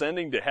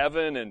ascending to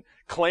heaven and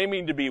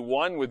claiming to be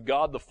one with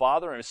God the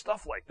Father and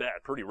stuff like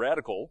that. Pretty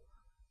radical.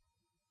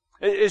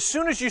 As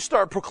soon as you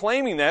start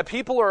proclaiming that,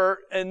 people are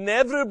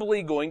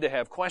inevitably going to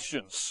have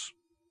questions.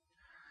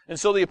 And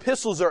so the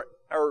epistles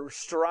are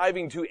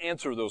striving to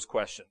answer those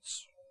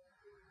questions.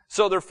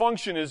 So their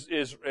function is,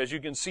 as you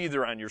can see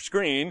there on your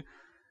screen,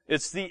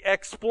 it's the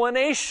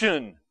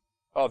explanation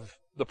of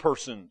the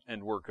person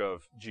and work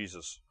of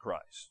Jesus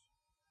Christ.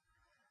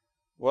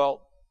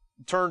 Well,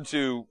 turn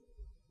to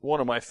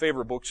one of my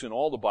favorite books in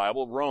all the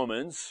Bible,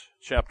 Romans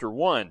chapter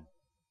 1.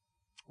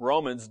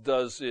 Romans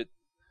does it,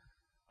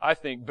 I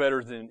think,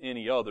 better than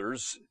any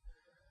others,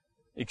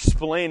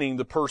 explaining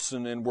the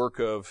person and work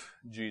of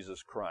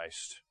Jesus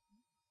Christ.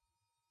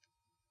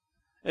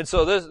 And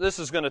so this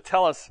is going to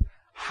tell us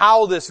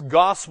how this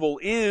gospel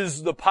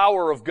is the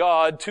power of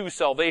God to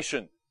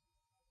salvation.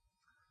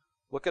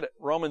 Look at it,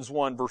 Romans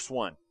 1, verse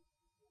 1.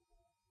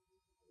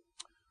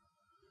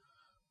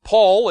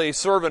 Paul, a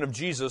servant of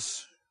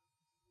Jesus,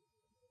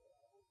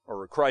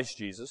 or Christ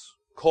Jesus,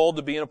 called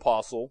to be an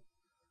apostle,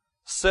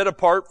 set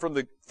apart for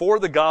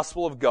the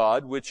gospel of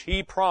God, which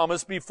he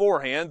promised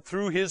beforehand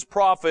through his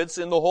prophets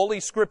in the Holy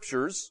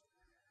Scriptures,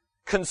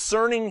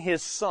 concerning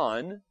his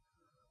Son,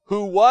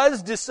 who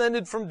was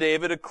descended from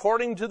David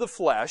according to the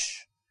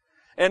flesh,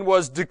 and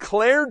was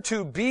declared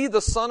to be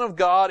the Son of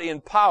God in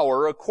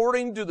power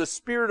according to the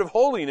Spirit of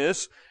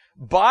holiness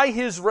by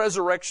his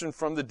resurrection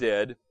from the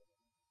dead,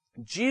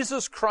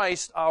 Jesus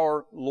Christ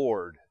our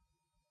Lord,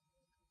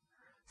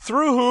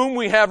 through whom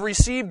we have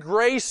received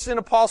grace and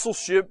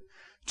apostleship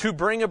to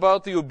bring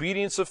about the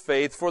obedience of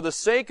faith for the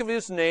sake of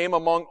his name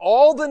among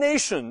all the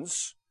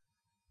nations,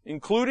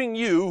 including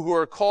you who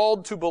are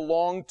called to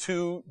belong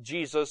to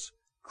Jesus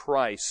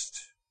Christ.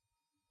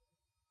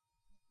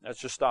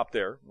 Let's just stop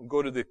there. We'll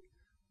go to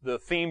the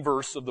theme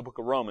verse of the book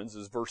of Romans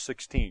is verse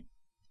 16.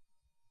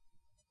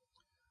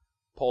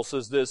 Paul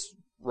says this,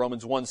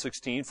 Romans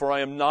 1:16, "For I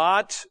am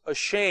not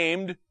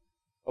ashamed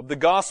of the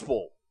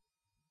gospel,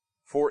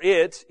 for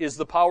it is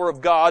the power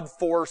of God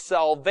for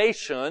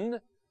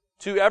salvation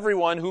to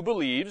everyone who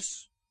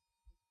believes."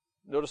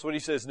 Notice what he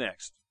says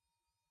next.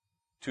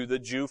 To the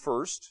Jew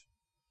first,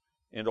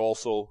 and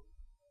also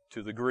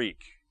to the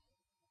Greek.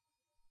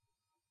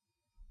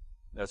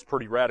 That's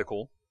pretty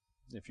radical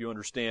if you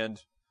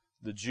understand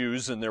the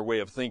Jews and their way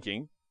of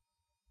thinking.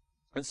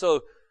 And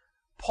so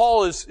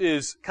Paul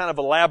is kind of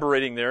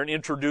elaborating there and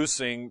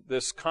introducing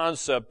this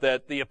concept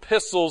that the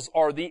epistles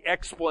are the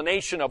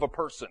explanation of a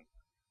person.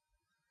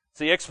 It's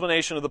the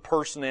explanation of the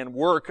person and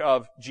work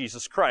of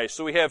Jesus Christ.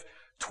 So we have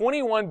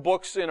 21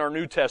 books in our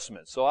New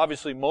Testament. So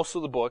obviously most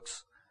of the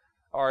books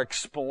are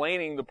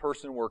explaining the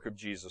person and work of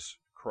Jesus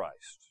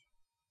Christ.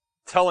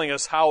 Telling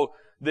us how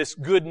this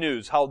good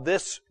news, how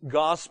this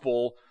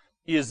gospel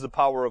is the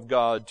power of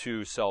God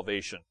to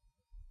salvation.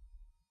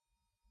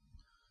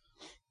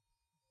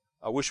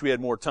 I wish we had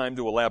more time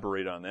to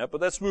elaborate on that,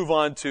 but let's move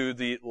on to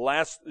the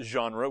last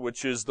genre,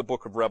 which is the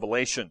book of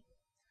Revelation.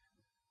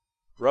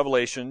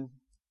 Revelation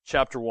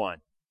chapter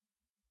 1.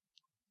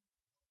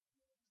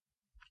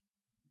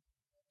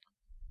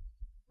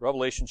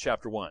 Revelation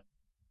chapter 1.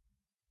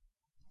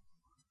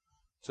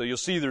 So you'll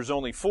see there's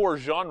only 4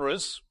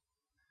 genres,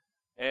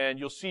 and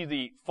you'll see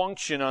the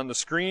function on the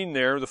screen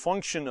there. The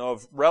function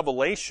of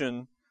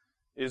Revelation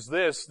is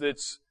this,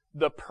 that's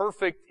the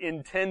perfect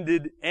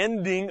intended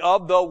ending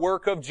of the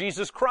work of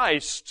Jesus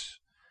Christ.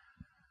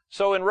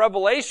 So in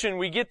Revelation,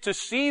 we get to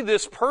see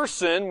this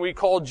person we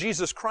call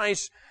Jesus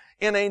Christ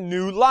in a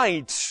new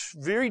light.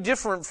 Very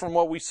different from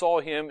what we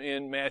saw him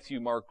in Matthew,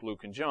 Mark,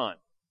 Luke, and John.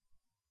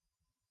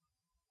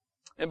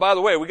 And by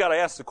the way, we got to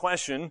ask the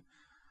question,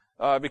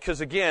 because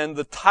again,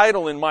 the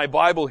title in my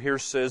Bible here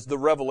says the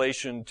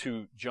Revelation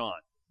to John.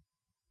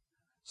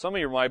 Some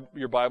of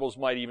your Bibles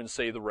might even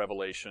say the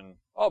Revelation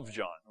of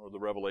John, or the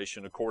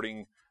Revelation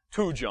according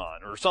to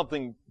John, or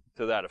something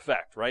to that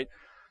effect, right?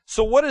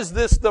 So what is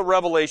this the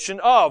revelation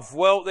of?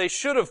 Well, they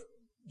should have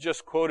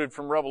just quoted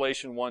from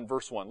Revelation 1,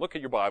 verse 1. Look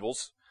at your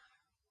Bibles.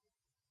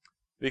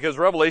 Because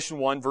Revelation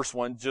 1, verse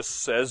 1 just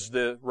says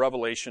the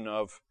revelation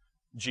of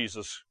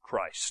Jesus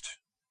Christ,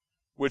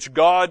 which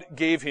God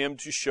gave him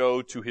to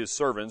show to his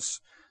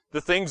servants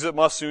the things that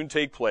must soon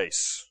take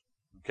place.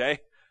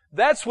 Okay?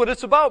 That's what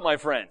it's about, my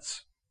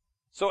friends.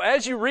 So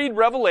as you read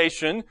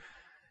Revelation,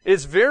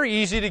 it's very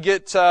easy to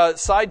get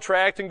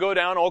sidetracked and go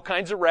down all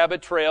kinds of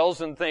rabbit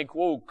trails and think,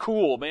 whoa,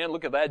 cool, man,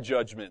 look at that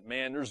judgment.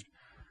 Man, there's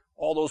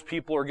all those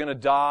people are going to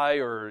die,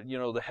 or,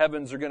 the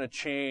heavens are going to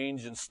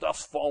change and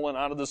stuff's falling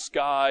out of the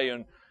sky,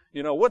 and,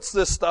 what's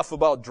this stuff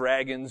about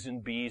dragons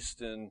and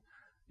beasts and,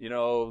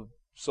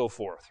 so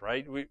forth,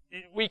 right?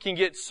 We can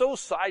get so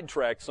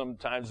sidetracked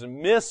sometimes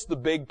and miss the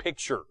big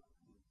picture.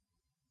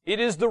 It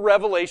is the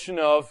revelation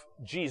of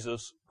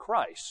Jesus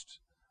Christ.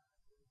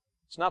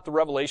 It's not the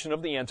revelation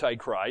of the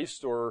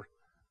Antichrist or,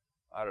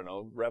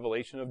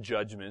 revelation of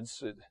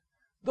judgments.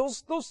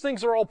 Those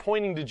things are all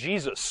pointing to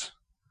Jesus.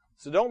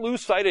 So don't lose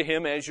sight of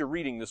Him as you're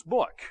reading this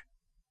book.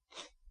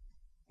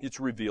 It's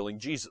revealing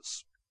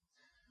Jesus.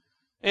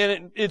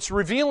 And it's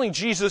revealing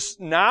Jesus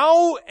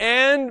now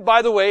and,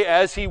 by the way,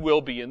 as He will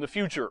be in the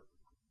future.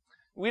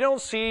 We don't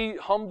see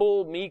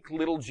humble, meek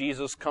little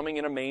Jesus coming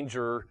in a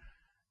manger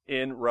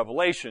in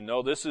Revelation.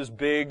 No, this is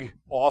big,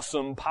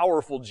 awesome,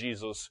 powerful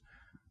Jesus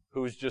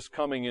who's just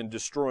coming and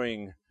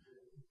destroying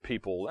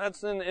people.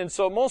 And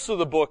so most of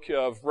the book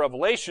of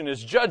Revelation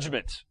is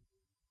judgment.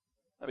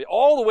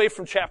 All the way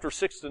from chapter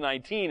 6 to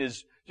 19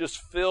 is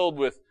just filled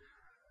with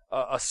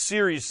a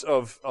series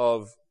of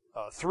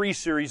 3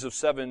 series of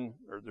 7,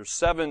 or there's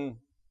 3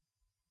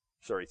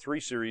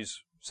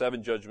 series,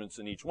 7 judgments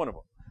in each one of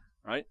them,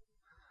 right?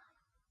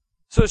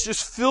 So it's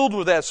just filled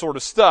with that sort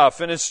of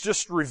stuff, and it's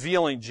just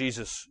revealing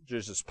Jesus'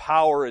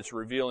 power. It's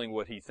revealing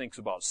what He thinks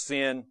about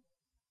sin.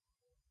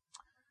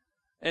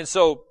 And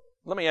so,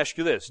 let me ask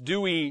you this. Do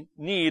we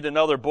need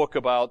another book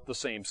about the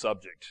same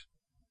subject?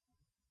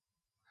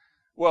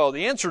 Well,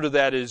 the answer to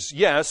that is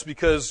yes,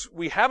 because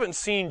we haven't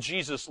seen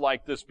Jesus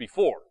like this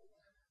before.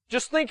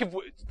 Just think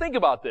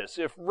about this.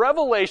 If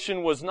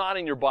Revelation was not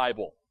in your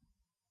Bible,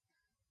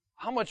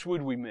 how much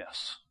would we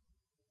miss?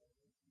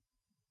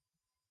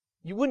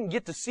 You wouldn't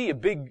get to see a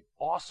big,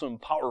 awesome,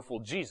 powerful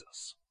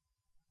Jesus.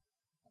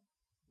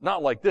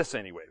 Not like this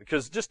anyway,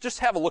 because just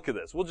have a look at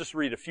this. We'll just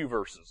read a few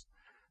verses.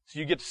 So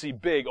you get to see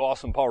big,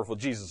 awesome, powerful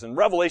Jesus. In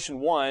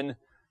Revelation 1,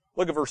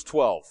 look at verse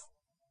 12.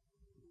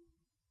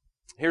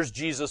 Here's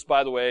Jesus,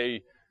 by the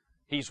way.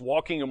 He's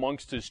walking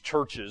amongst His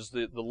churches.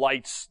 The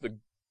lights, the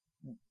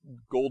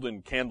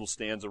golden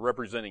candlestands are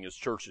representing His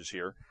churches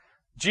here.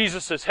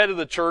 Jesus as head of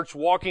the church,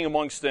 walking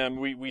amongst them.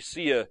 We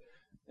see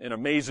an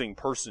amazing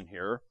person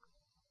here.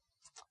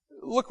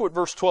 Look what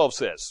verse 12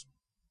 says.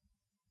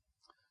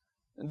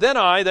 And then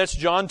I, that's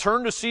John,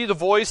 turned to see the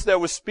voice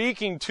that was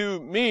speaking to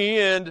me,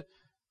 and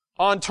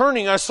on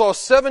turning I saw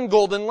 7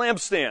 golden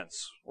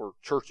lampstands, or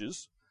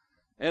churches.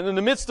 And in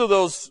the midst of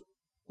those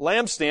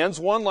lampstands,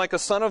 one like a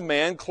son of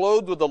man,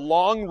 clothed with a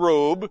long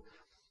robe,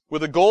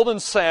 with a golden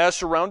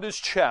sash around his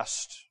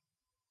chest.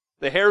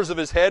 The hairs of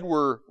his head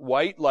were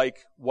white like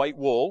white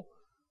wool,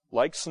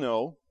 like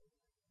snow.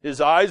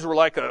 His eyes were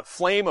like a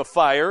flame of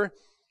fire.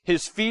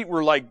 His feet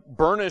were like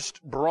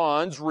burnished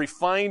bronze,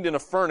 refined in a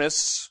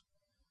furnace.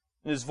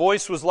 And his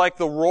voice was like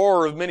the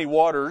roar of many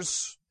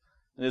waters.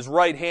 In his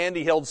right hand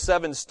he held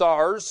 7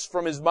 stars.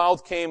 From his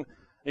mouth came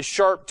a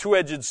sharp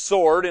 2-edged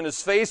sword, and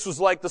his face was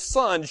like the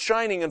sun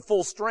shining in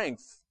full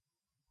strength.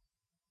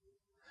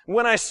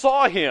 When I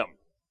saw him,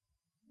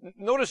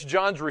 notice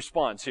John's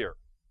response here.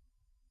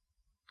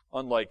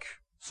 Unlike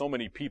so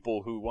many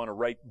people who want to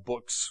write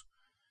books,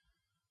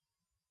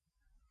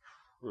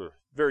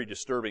 very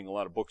disturbing, a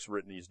lot of books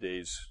written these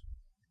days.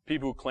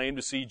 People who claim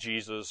to see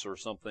Jesus or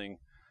something,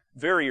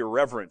 very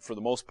irreverent for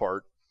the most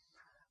part.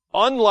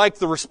 Unlike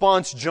the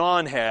response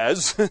John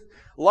has, a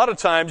lot of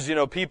times,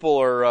 people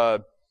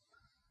are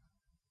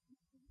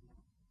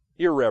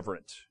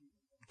irreverent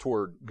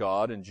toward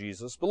God and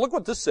Jesus. But look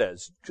what this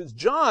says. Because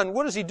John,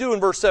 what does he do in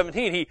verse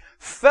 17? He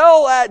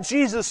fell at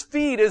Jesus'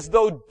 feet as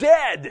though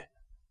dead.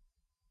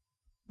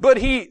 But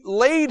he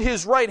laid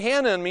his right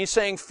hand on me,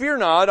 saying, "Fear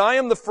not, I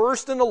am the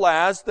first and the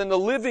last and the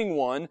living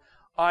one.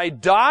 I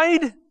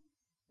died,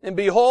 and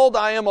behold,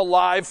 I am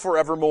alive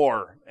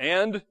forevermore.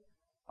 And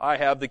I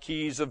have the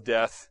keys of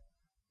death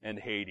and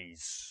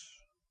Hades,"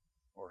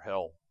 or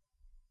hell.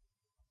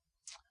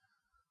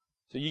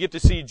 So you get to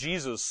see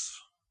Jesus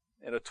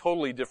in a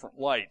totally different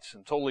light,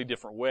 in a totally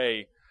different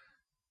way.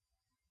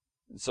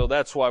 And so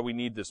that's why we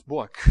need this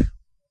book.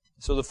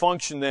 So the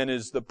function then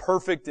is the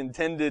perfect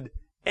intended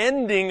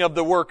ending of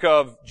the work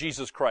of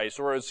Jesus Christ,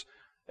 or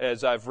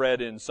as I've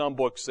read in some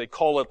books, they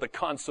call it the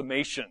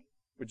consummation,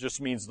 which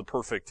just means the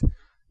perfect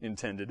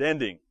intended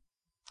ending.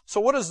 So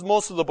what is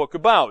most of the book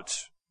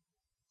about?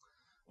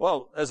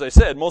 Well, as I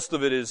said, most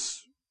of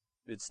it's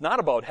not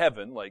about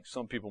heaven, like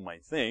some people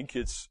might think.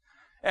 It's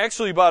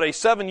actually about a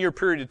 7-year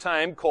period of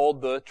time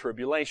called the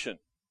tribulation.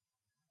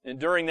 And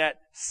during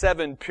that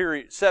 7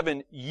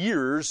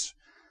 years,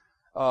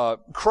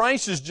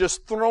 Christ is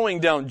just throwing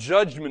down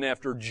judgment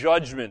after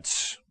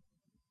judgment.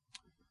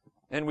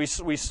 And we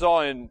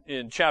saw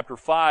in chapter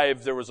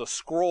 5, there was a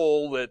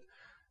scroll that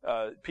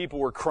people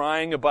were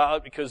crying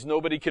about because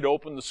nobody could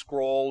open the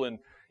scroll, and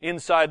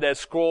inside that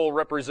scroll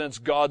represents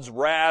God's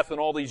wrath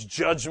and all these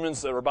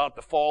judgments that are about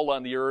to fall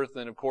on the earth.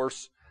 And of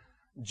course,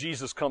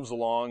 Jesus comes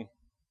along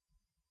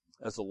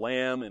as a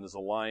lamb and as a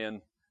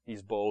lion.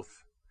 He's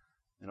both.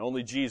 And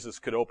only Jesus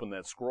could open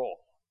that scroll,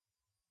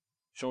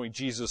 showing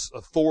Jesus'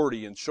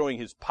 authority and showing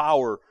His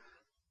power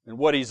and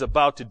what He's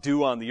about to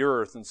do on the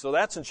earth. And so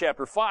that's in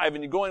chapter 5.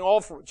 And you're going all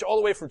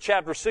the way from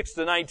chapter 6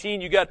 to 19,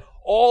 you got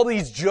all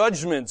these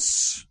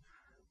judgments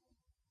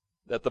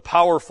that the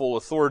powerful,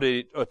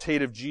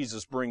 authoritative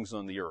Jesus brings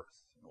on the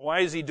earth. Why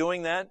is He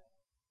doing that?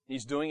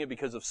 He's doing it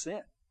because of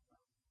sin.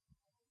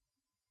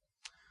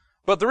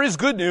 But there is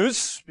good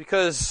news,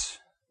 because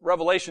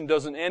Revelation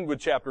doesn't end with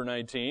chapter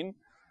 19.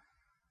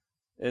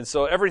 And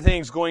so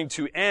everything's going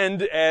to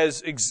end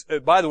as,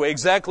 by the way,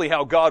 exactly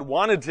how God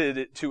wanted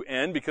it to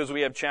end, because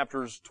we have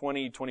chapters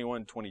 20,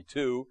 21,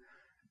 22.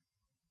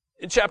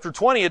 In chapter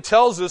 20, it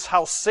tells us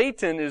how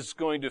Satan is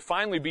going to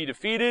finally be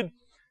defeated.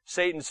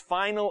 Satan's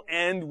final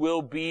end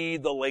will be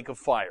the lake of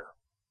fire.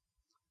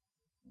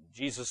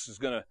 Jesus is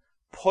going to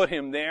put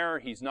him there.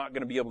 He's not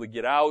going to be able to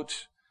get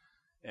out.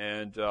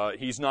 And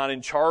he's not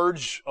in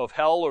charge of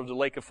hell or the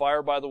lake of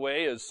fire, by the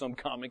way, as some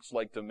comics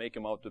like to make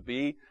him out to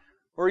be.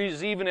 Or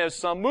he's even as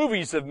some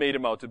movies have made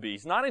him out to be.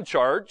 He's not in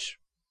charge.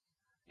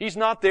 He's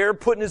not there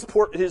putting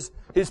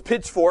his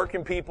pitchfork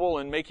in people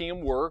and making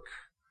them work.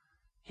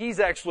 He's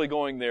actually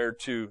going there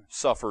to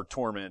suffer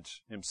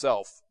torment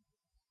himself.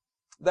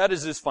 That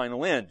is his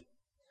final end.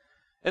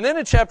 And then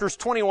in chapters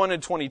 21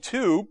 and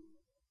 22,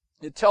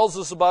 it tells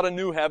us about a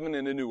new heaven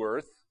and a new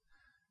earth.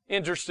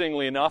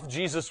 Interestingly enough,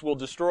 Jesus will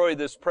destroy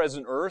this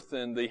present earth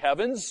and the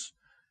heavens,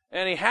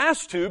 and he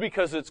has to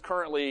because it's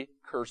currently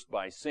cursed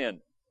by sin.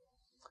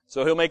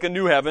 So he'll make a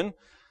new heaven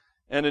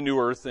and a new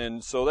earth.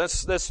 And so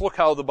let's look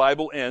how the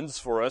Bible ends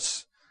for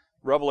us.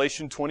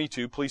 Revelation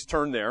 22, please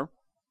turn there.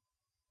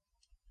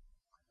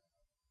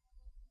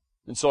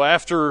 And so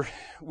after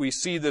we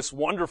see this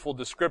wonderful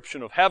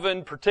description of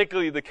heaven,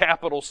 particularly the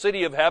capital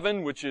city of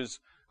heaven, which is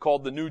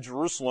called the New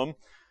Jerusalem,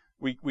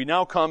 we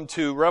now come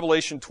to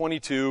Revelation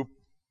 22,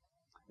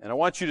 and I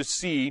want you to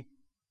see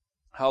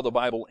how the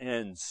Bible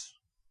ends.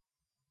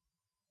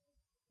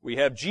 We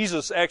have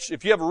Jesus, actually,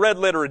 if you have a red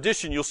letter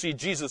edition, you'll see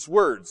Jesus'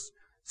 words.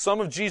 Some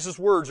of Jesus'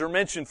 words are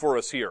mentioned for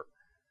us here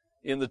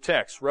in the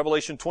text.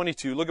 Revelation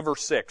 22, look at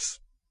verse 6.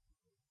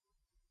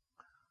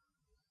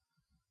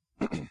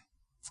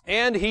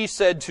 And he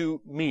said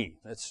to me,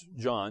 that's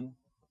John,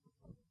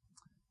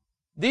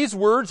 these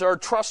words are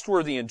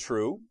trustworthy and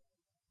true.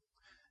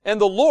 And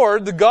the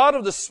Lord, the God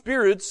of the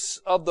spirits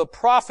of the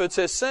prophets,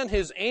 has sent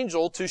his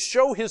angel to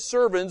show his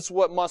servants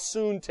what must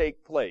soon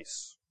take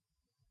place.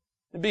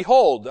 And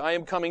behold, I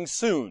am coming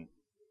soon.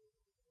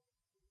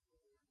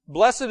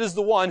 Blessed is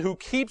the one who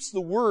keeps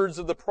the words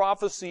of the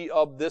prophecy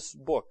of this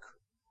book.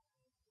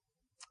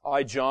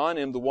 I, John,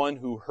 am the one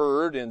who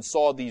heard and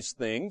saw these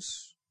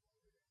things.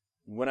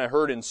 When I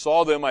heard and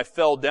saw them, I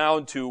fell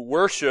down to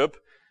worship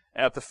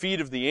at the feet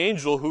of the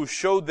angel who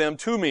showed them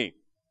to me.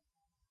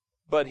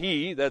 But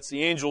he, that's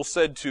the angel,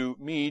 said to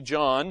me,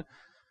 John,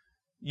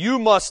 you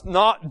must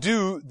not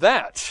do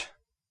that.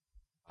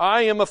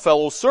 I am a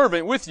fellow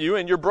servant with you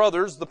and your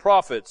brothers, the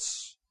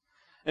prophets,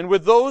 and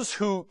with those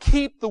who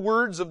keep the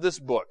words of this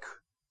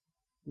book.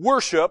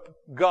 Worship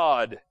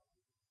God.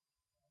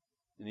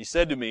 And he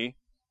said to me,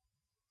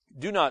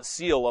 do not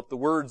seal up the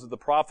words of the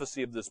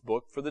prophecy of this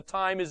book, for the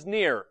time is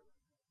near.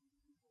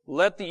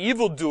 Let the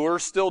evildoer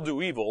still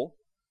do evil,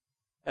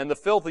 and the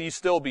filthy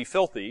still be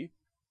filthy,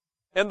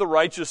 and the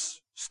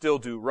righteous still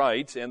do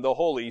right, and the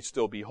holy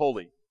still be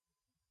holy.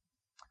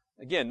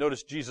 Again,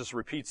 notice Jesus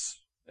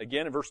repeats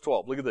again in verse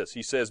 12. Look at this.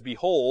 He says,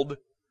 behold,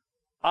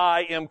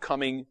 I am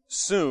coming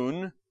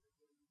soon,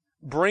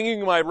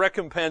 bringing my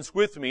recompense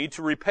with me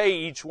to repay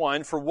each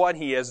one for what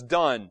he has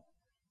done.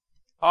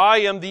 I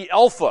am the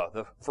Alpha,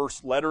 the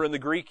first letter in the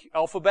Greek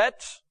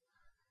alphabet,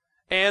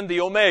 and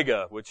the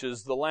Omega, which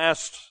is the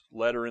last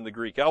letter in the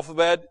Greek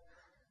alphabet.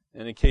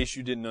 And in case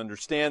you didn't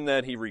understand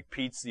that, he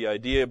repeats the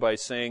idea by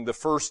saying the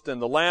first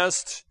and the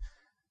last,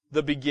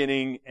 the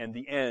beginning and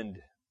the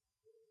end.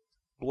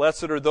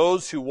 Blessed are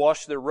those who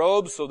wash their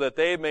robes so that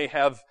they may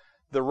have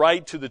the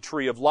right to the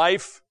tree of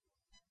life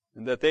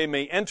and that they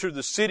may enter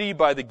the city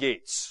by the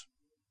gates.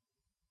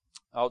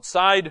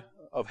 Outside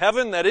of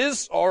heaven, that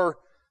is, are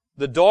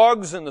the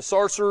dogs and the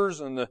sorcerers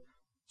and the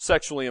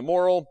sexually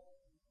immoral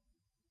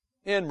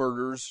and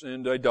murderers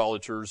and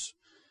idolaters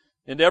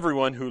and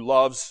everyone who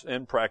loves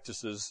and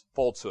practices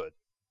falsehood.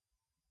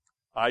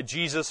 I,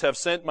 Jesus, have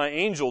sent my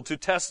angel to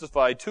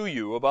testify to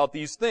you about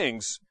these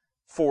things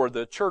for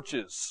the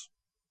churches.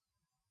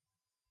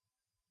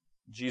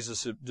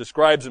 Jesus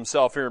describes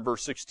himself here in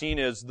verse 16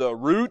 as the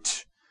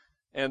root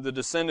and the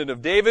descendant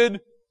of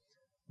David,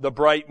 the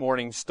bright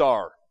morning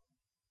star.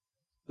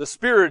 The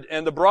Spirit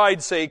and the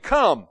bride say,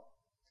 come.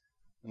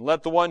 And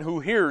let the one who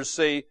hears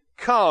say,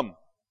 come.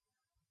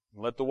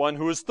 And let the one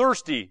who is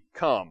thirsty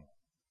come.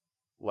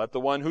 Let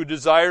the one who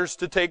desires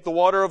to take the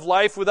water of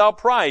life without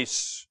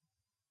price.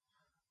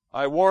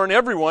 I warn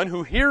everyone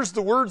who hears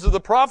the words of the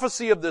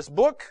prophecy of this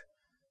book.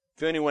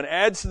 If anyone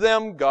adds to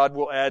them, God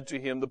will add to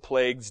him the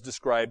plagues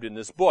described in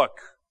this book.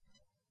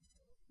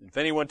 If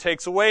anyone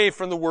takes away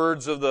from the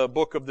words of the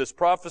book of this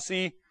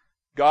prophecy,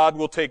 God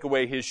will take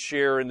away his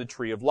share in the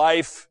tree of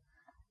life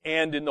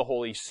and in the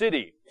holy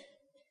city,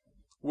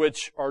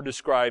 which are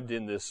described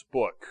in this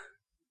book.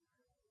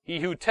 He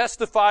who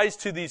testifies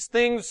to these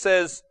things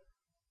says,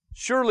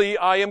 surely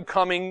I am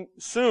coming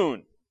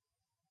soon.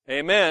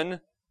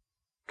 Amen.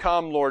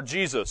 Come, Lord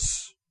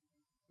Jesus.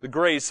 The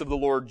grace of the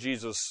Lord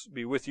Jesus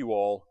be with you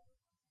all.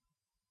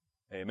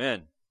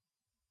 Amen.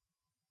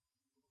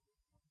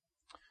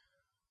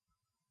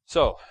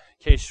 So,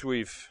 in case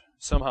we've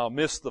somehow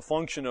missed the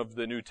function of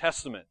the New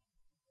Testament,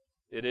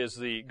 It is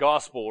the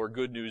gospel or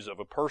good news of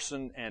a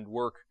person and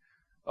work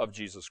of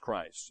Jesus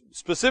Christ.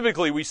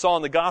 Specifically, we saw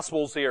in the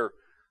Gospels here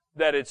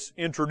that it's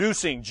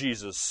introducing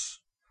Jesus.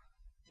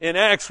 In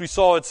Acts, we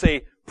saw it's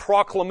a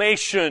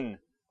proclamation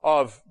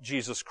of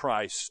Jesus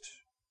Christ.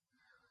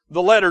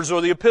 The letters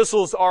or the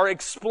epistles are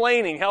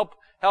explaining,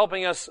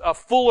 helping us a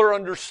fuller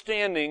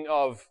understanding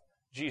of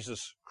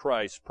Jesus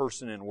Christ,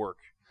 person and work.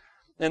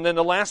 And then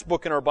the last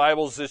book in our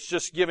Bibles is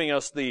just giving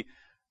us the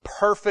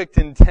perfect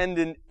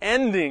intended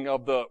ending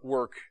of the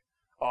work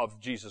of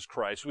Jesus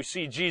Christ. We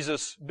see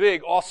Jesus,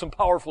 big, awesome,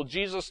 powerful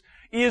Jesus,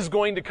 is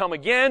going to come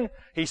again.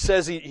 He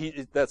says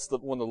that's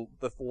one of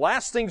the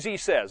last things he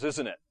says,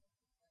 isn't it?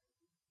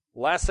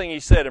 Last thing he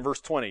said in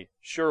verse 20,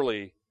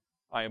 surely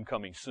I am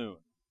coming soon.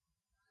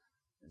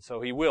 And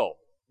so he will.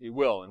 He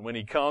will. And when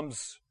he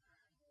comes,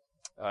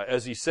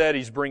 as he said,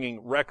 he's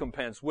bringing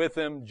recompense with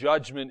him.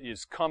 Judgment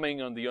is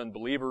coming on the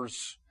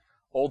unbelievers.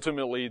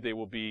 Ultimately, they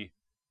will be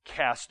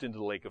cast into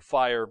the lake of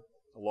fire,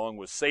 along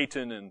with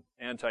Satan and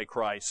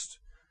Antichrist.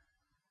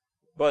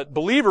 But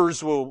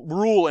believers will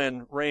rule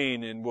and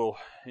reign and will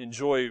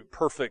enjoy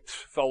perfect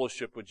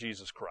fellowship with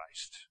Jesus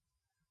Christ.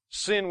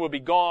 Sin will be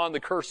gone, the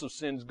curse of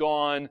sin's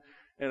gone,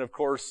 and of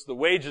course the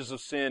wages of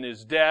sin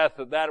is death.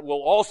 That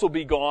will also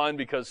be gone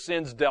because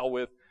sin's dealt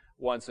with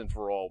once and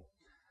for all.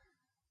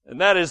 And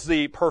that is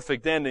the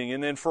perfect ending.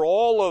 And then for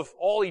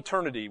all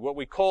eternity, what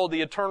we call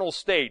the eternal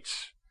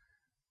state,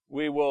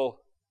 we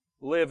will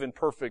live in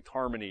perfect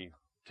harmony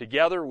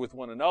together with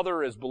one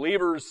another as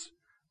believers,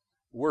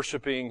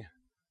 worshiping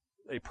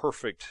a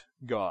perfect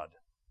God.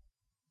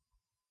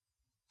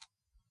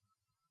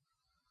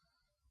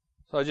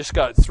 So I just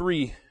got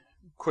 3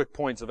 quick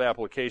points of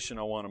application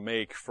I want to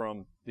make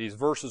from these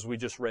verses we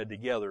just read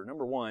together.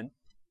 Number 1,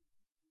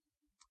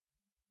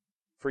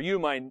 for you,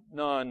 my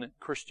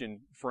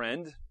non-Christian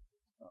friend,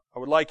 I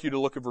would like you to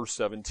look at verse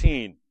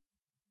 17.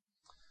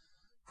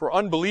 For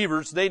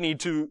unbelievers, they need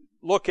to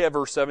look at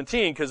verse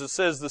 17 because it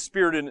says the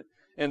Spirit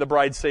and the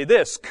bride say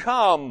this,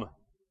 come.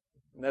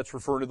 And that's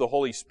referring to the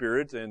Holy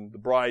Spirit and the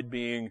bride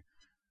being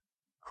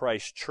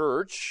Christ's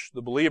church,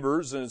 the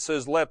believers. And it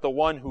says, let the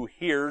one who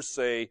hears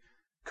say,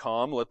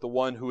 come. Let the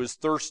one who is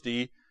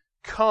thirsty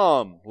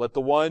come. Let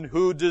the one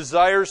who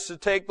desires to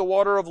take the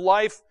water of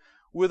life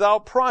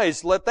without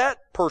price, let that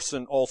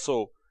person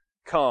also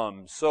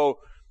come. So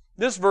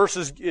this verse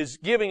is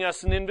giving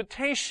us an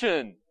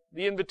invitation.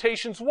 The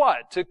invitation's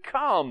what? To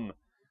come.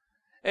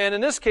 And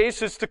in this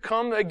case, it's to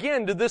come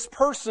again to this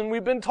person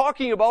we've been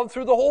talking about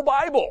through the whole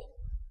Bible.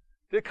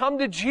 To come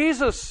to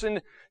Jesus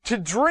and to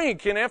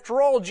drink. And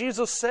after all,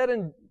 Jesus said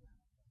in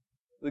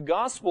the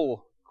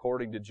Gospel,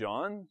 according to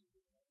John,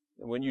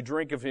 that when you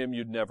drink of Him,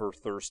 you'd never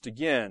thirst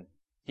again.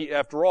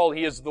 After all,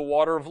 He is the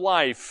water of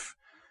life.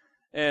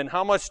 And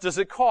how much does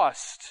it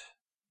cost?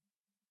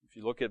 If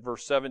you look at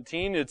verse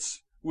 17,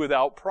 it's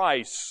without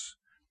price.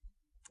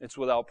 It's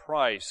without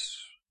price.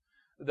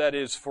 That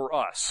is for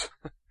us.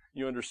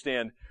 You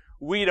understand,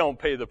 we don't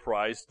pay the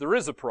price. There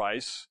is a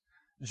price.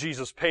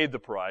 Jesus paid the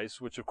price,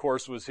 which of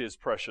course was His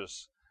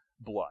precious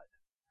blood.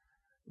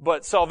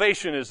 But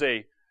salvation is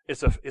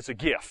it's a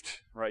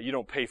gift, right? You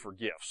don't pay for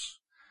gifts.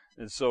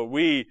 And so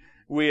we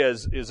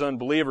as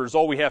unbelievers,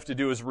 all we have to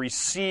do is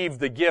receive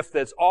the gift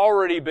that's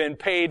already been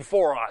paid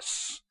for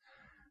us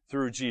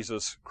through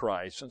Jesus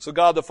Christ. And so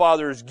God the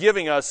Father is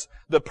giving us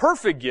the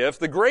perfect gift,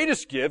 the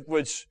greatest gift,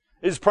 which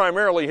is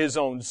primarily His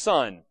own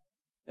Son.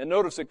 And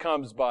notice it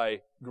comes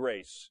by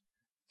grace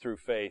through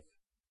faith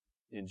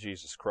in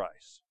Jesus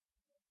Christ.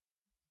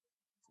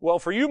 Well,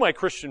 for you, my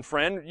Christian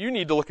friend, you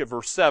need to look at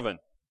verse 7.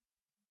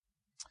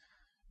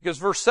 Because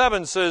verse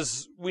 7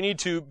 says we need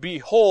to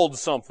behold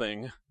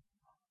something.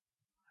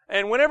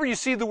 And whenever you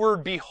see the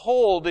word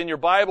behold in your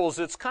Bibles,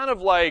 it's kind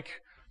of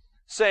like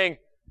saying,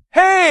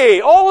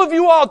 hey, all of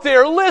you out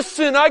there,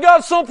 listen, I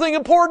got something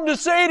important to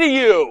say to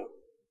you.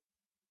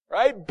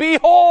 Right?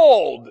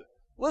 Behold.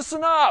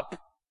 Listen up.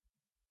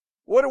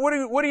 What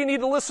do you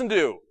need to listen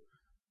to?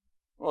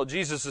 Well,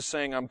 Jesus is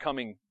saying, I'm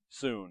coming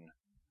soon.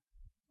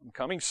 I'm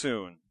coming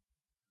soon.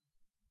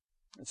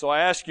 And so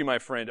I ask you, my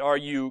friend, are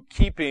you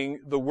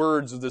keeping the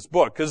words of this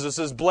book? Because it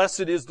says,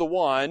 blessed is the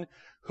one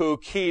who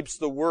keeps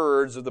the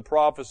words of the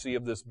prophecy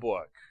of this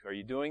book. Are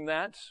you doing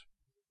that?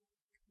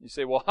 You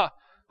say, well,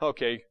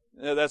 okay,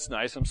 that's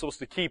nice. I'm supposed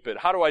to keep it.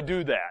 How do I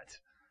do that?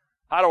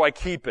 How do I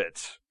keep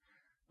it?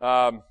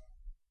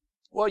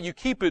 Well, you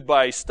keep it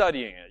by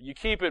studying it. You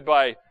keep it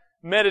by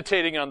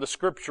meditating on the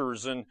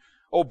Scriptures and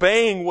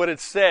obeying what it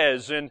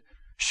says and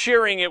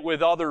sharing it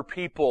with other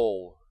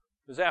people.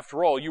 Because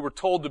after all, you were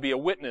told to be a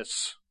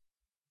witness,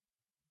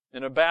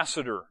 an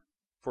ambassador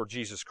for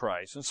Jesus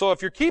Christ. And so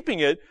if you're keeping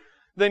it,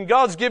 then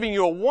God's giving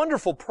you a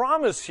wonderful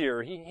promise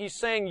here. He's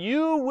saying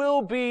you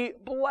will be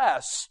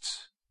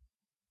blessed.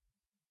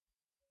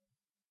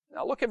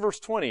 Now look at verse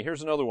 20.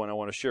 Here's another one I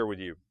want to share with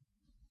you.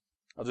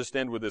 I'll just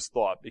end with this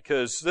thought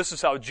because this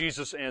is how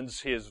Jesus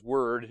ends His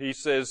word. He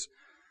says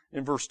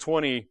in verse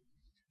 20,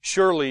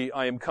 surely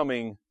I am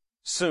coming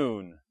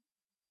soon.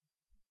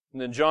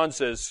 And then John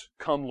says,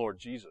 come, Lord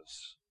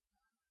Jesus.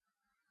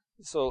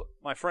 So,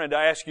 my friend,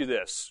 I ask you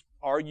this.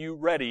 Are you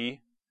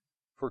ready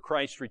for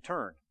Christ's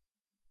return?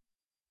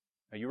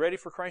 Are you ready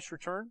for Christ's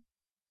return?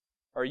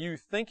 Are you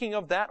thinking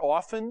of that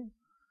often?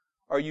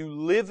 Are you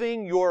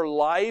living your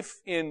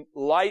life in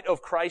light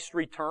of Christ's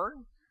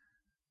return?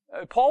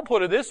 Paul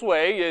put it this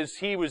way as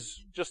he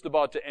was just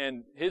about to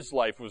end, his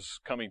life was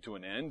coming to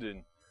an end,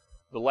 and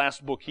the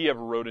last book he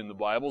ever wrote in the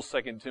Bible,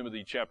 2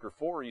 Timothy chapter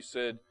 4, he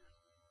said,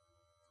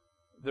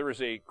 there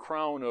is a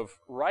crown of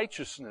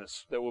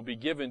righteousness that will be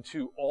given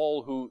to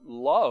all who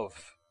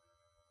love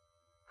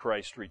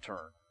Christ's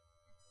return.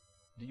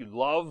 Do you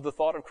love the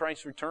thought of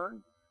Christ's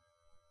return?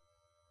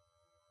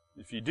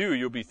 If you do,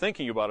 you'll be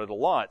thinking about it a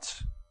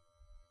lot.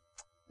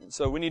 And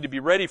so we need to be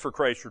ready for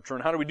Christ's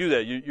return. How do we do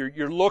that?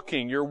 You're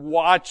looking, you're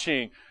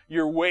watching,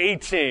 you're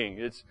waiting.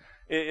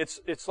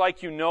 It's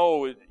like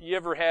you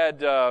ever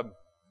had, a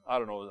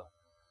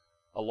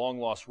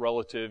long-lost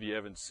relative you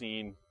haven't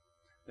seen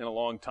in a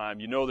long time.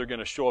 You know they're going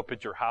to show up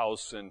at your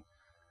house and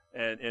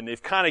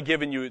they've kind of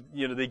given you,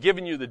 they've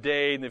given you the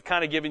day and they've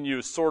kind of given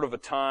you sort of a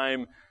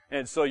time.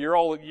 And so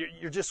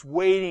you're just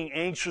waiting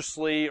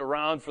anxiously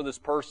around for this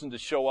person to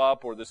show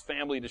up or this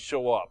family to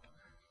show up.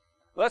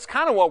 Well, that's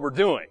kind of what we're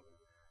doing.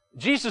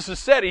 Jesus has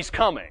said He's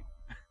coming.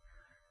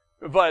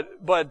 But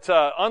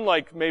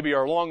unlike maybe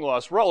our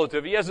long-lost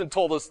relative, He hasn't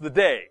told us the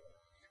day.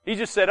 He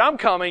just said, I'm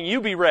coming,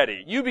 you be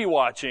ready, you be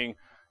watching.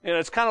 And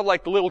it's kind of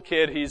like the little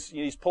kid,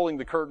 he's pulling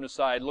the curtain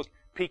aside,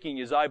 peeking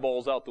his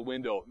eyeballs out the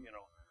window,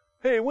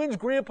 Hey, when's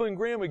Grandpa and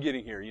Grandma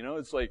getting here?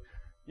 It's like,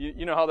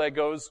 you know how that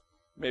goes?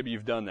 Maybe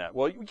you've done that.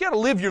 Well, you got to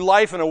live your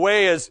life in a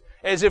way as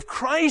if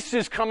Christ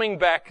is coming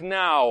back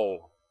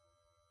now.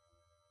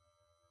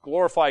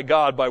 Glorify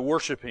God by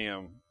worshiping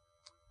Him.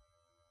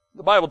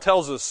 The Bible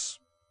tells us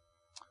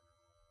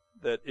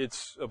that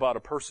it's about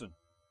a person.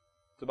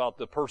 It's about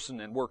the person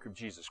and work of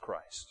Jesus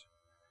Christ.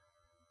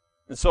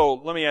 And so,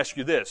 let me ask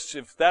you this.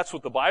 If that's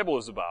what the Bible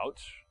is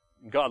about,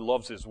 and God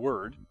loves His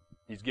Word,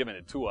 He's given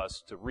it to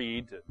us to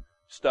read, to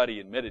study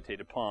and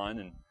meditate upon,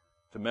 and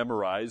to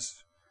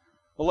memorize.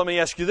 Well, let me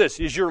ask you this.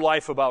 Is your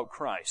life about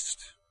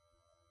Christ?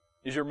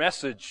 Is your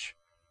message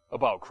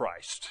about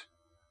Christ?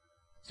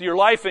 So your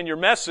life and your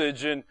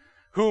message and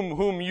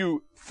whom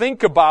you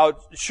think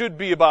about should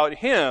be about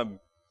Him.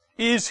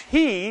 Is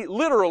He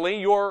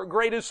literally your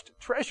greatest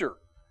treasure?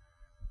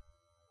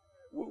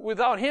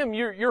 Without Him,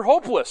 you're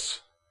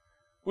hopeless.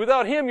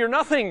 Without Him, you're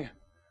nothing.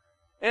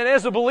 And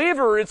as a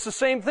believer, it's the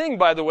same thing,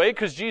 by the way,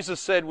 because Jesus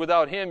said,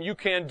 without Him, you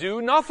can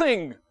do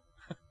nothing.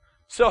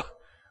 So,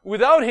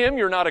 without Him,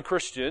 you're not a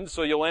Christian,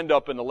 so you'll end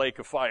up in the lake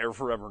of fire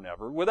forever and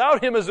ever.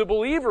 Without Him as a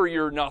believer,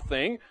 you're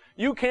nothing.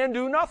 You can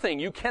do nothing.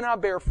 You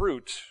cannot bear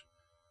fruit.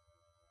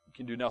 You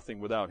can do nothing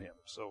without Him.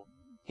 So,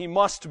 He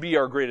must be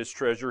our greatest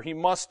treasure. He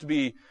must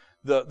be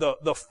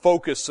the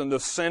focus and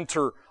the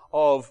center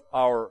of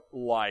our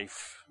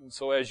life. And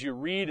so as you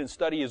read and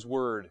study His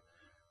Word,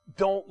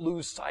 don't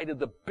lose sight of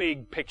the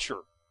big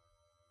picture.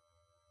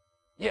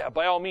 Yeah,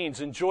 by all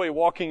means, enjoy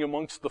walking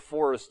amongst the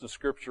forest of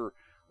Scripture,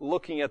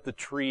 looking at the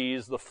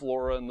trees, the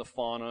flora and the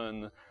fauna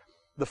and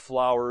the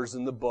flowers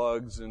and the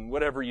bugs and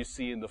whatever you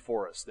see in the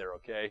forest there,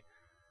 okay?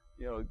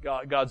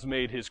 God's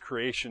made His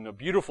creation a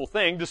beautiful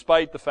thing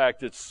despite the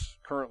fact it's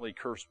currently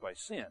cursed by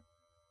sin.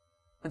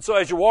 And so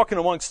as you're walking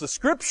amongst the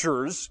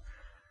Scriptures,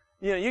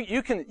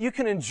 you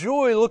can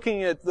enjoy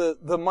looking at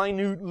the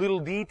minute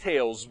little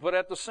details, but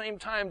at the same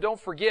time, don't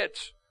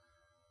forget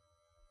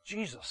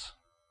Jesus.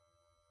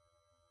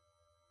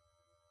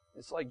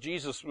 It's like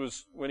Jesus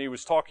was, when He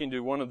was talking to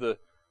one of the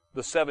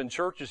 7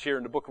 churches here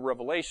in the book of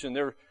Revelation,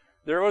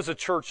 there was a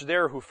church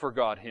there who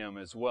forgot Him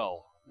as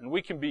well. And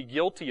we can be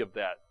guilty of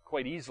that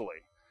quite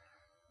easily.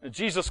 And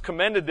Jesus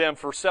commended them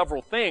for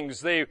several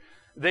things.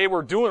 They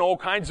were doing all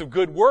kinds of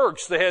good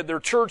works. Their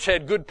church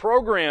had good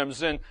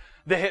programs and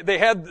they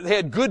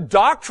had good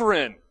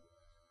doctrine.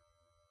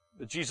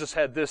 But Jesus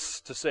had this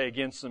to say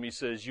against them. He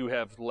says, you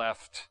have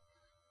left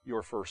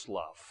your first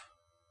love.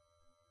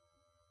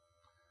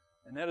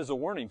 And that is a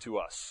warning to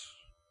us.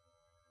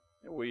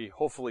 We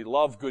hopefully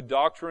love good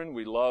doctrine.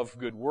 We love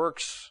good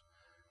works.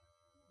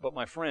 But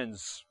my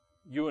friends,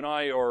 you and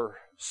I are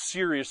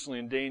seriously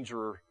in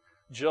danger,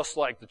 just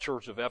like the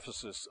church of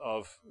Ephesus,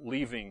 of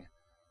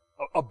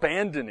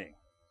abandoning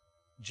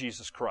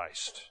Jesus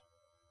Christ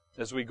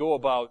as we go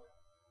about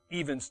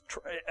even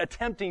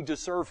attempting to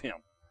serve Him.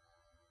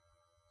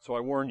 So I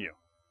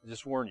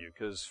just warn you,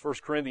 because 1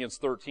 Corinthians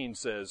 13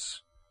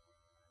 says,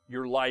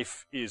 your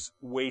life is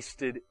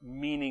wasted,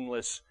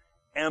 meaningless,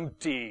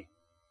 empty,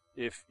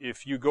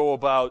 if you go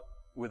about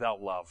without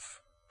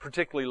love,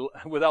 particularly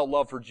without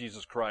love for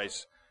Jesus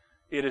Christ.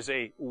 It is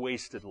a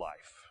wasted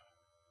life.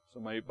 So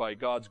by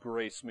God's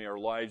grace, may our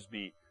lives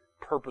be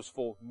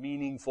purposeful,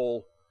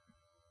 meaningful,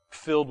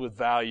 filled with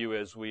value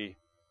as we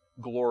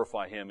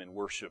glorify Him and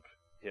worship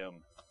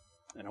Him,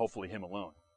 and hopefully Him alone.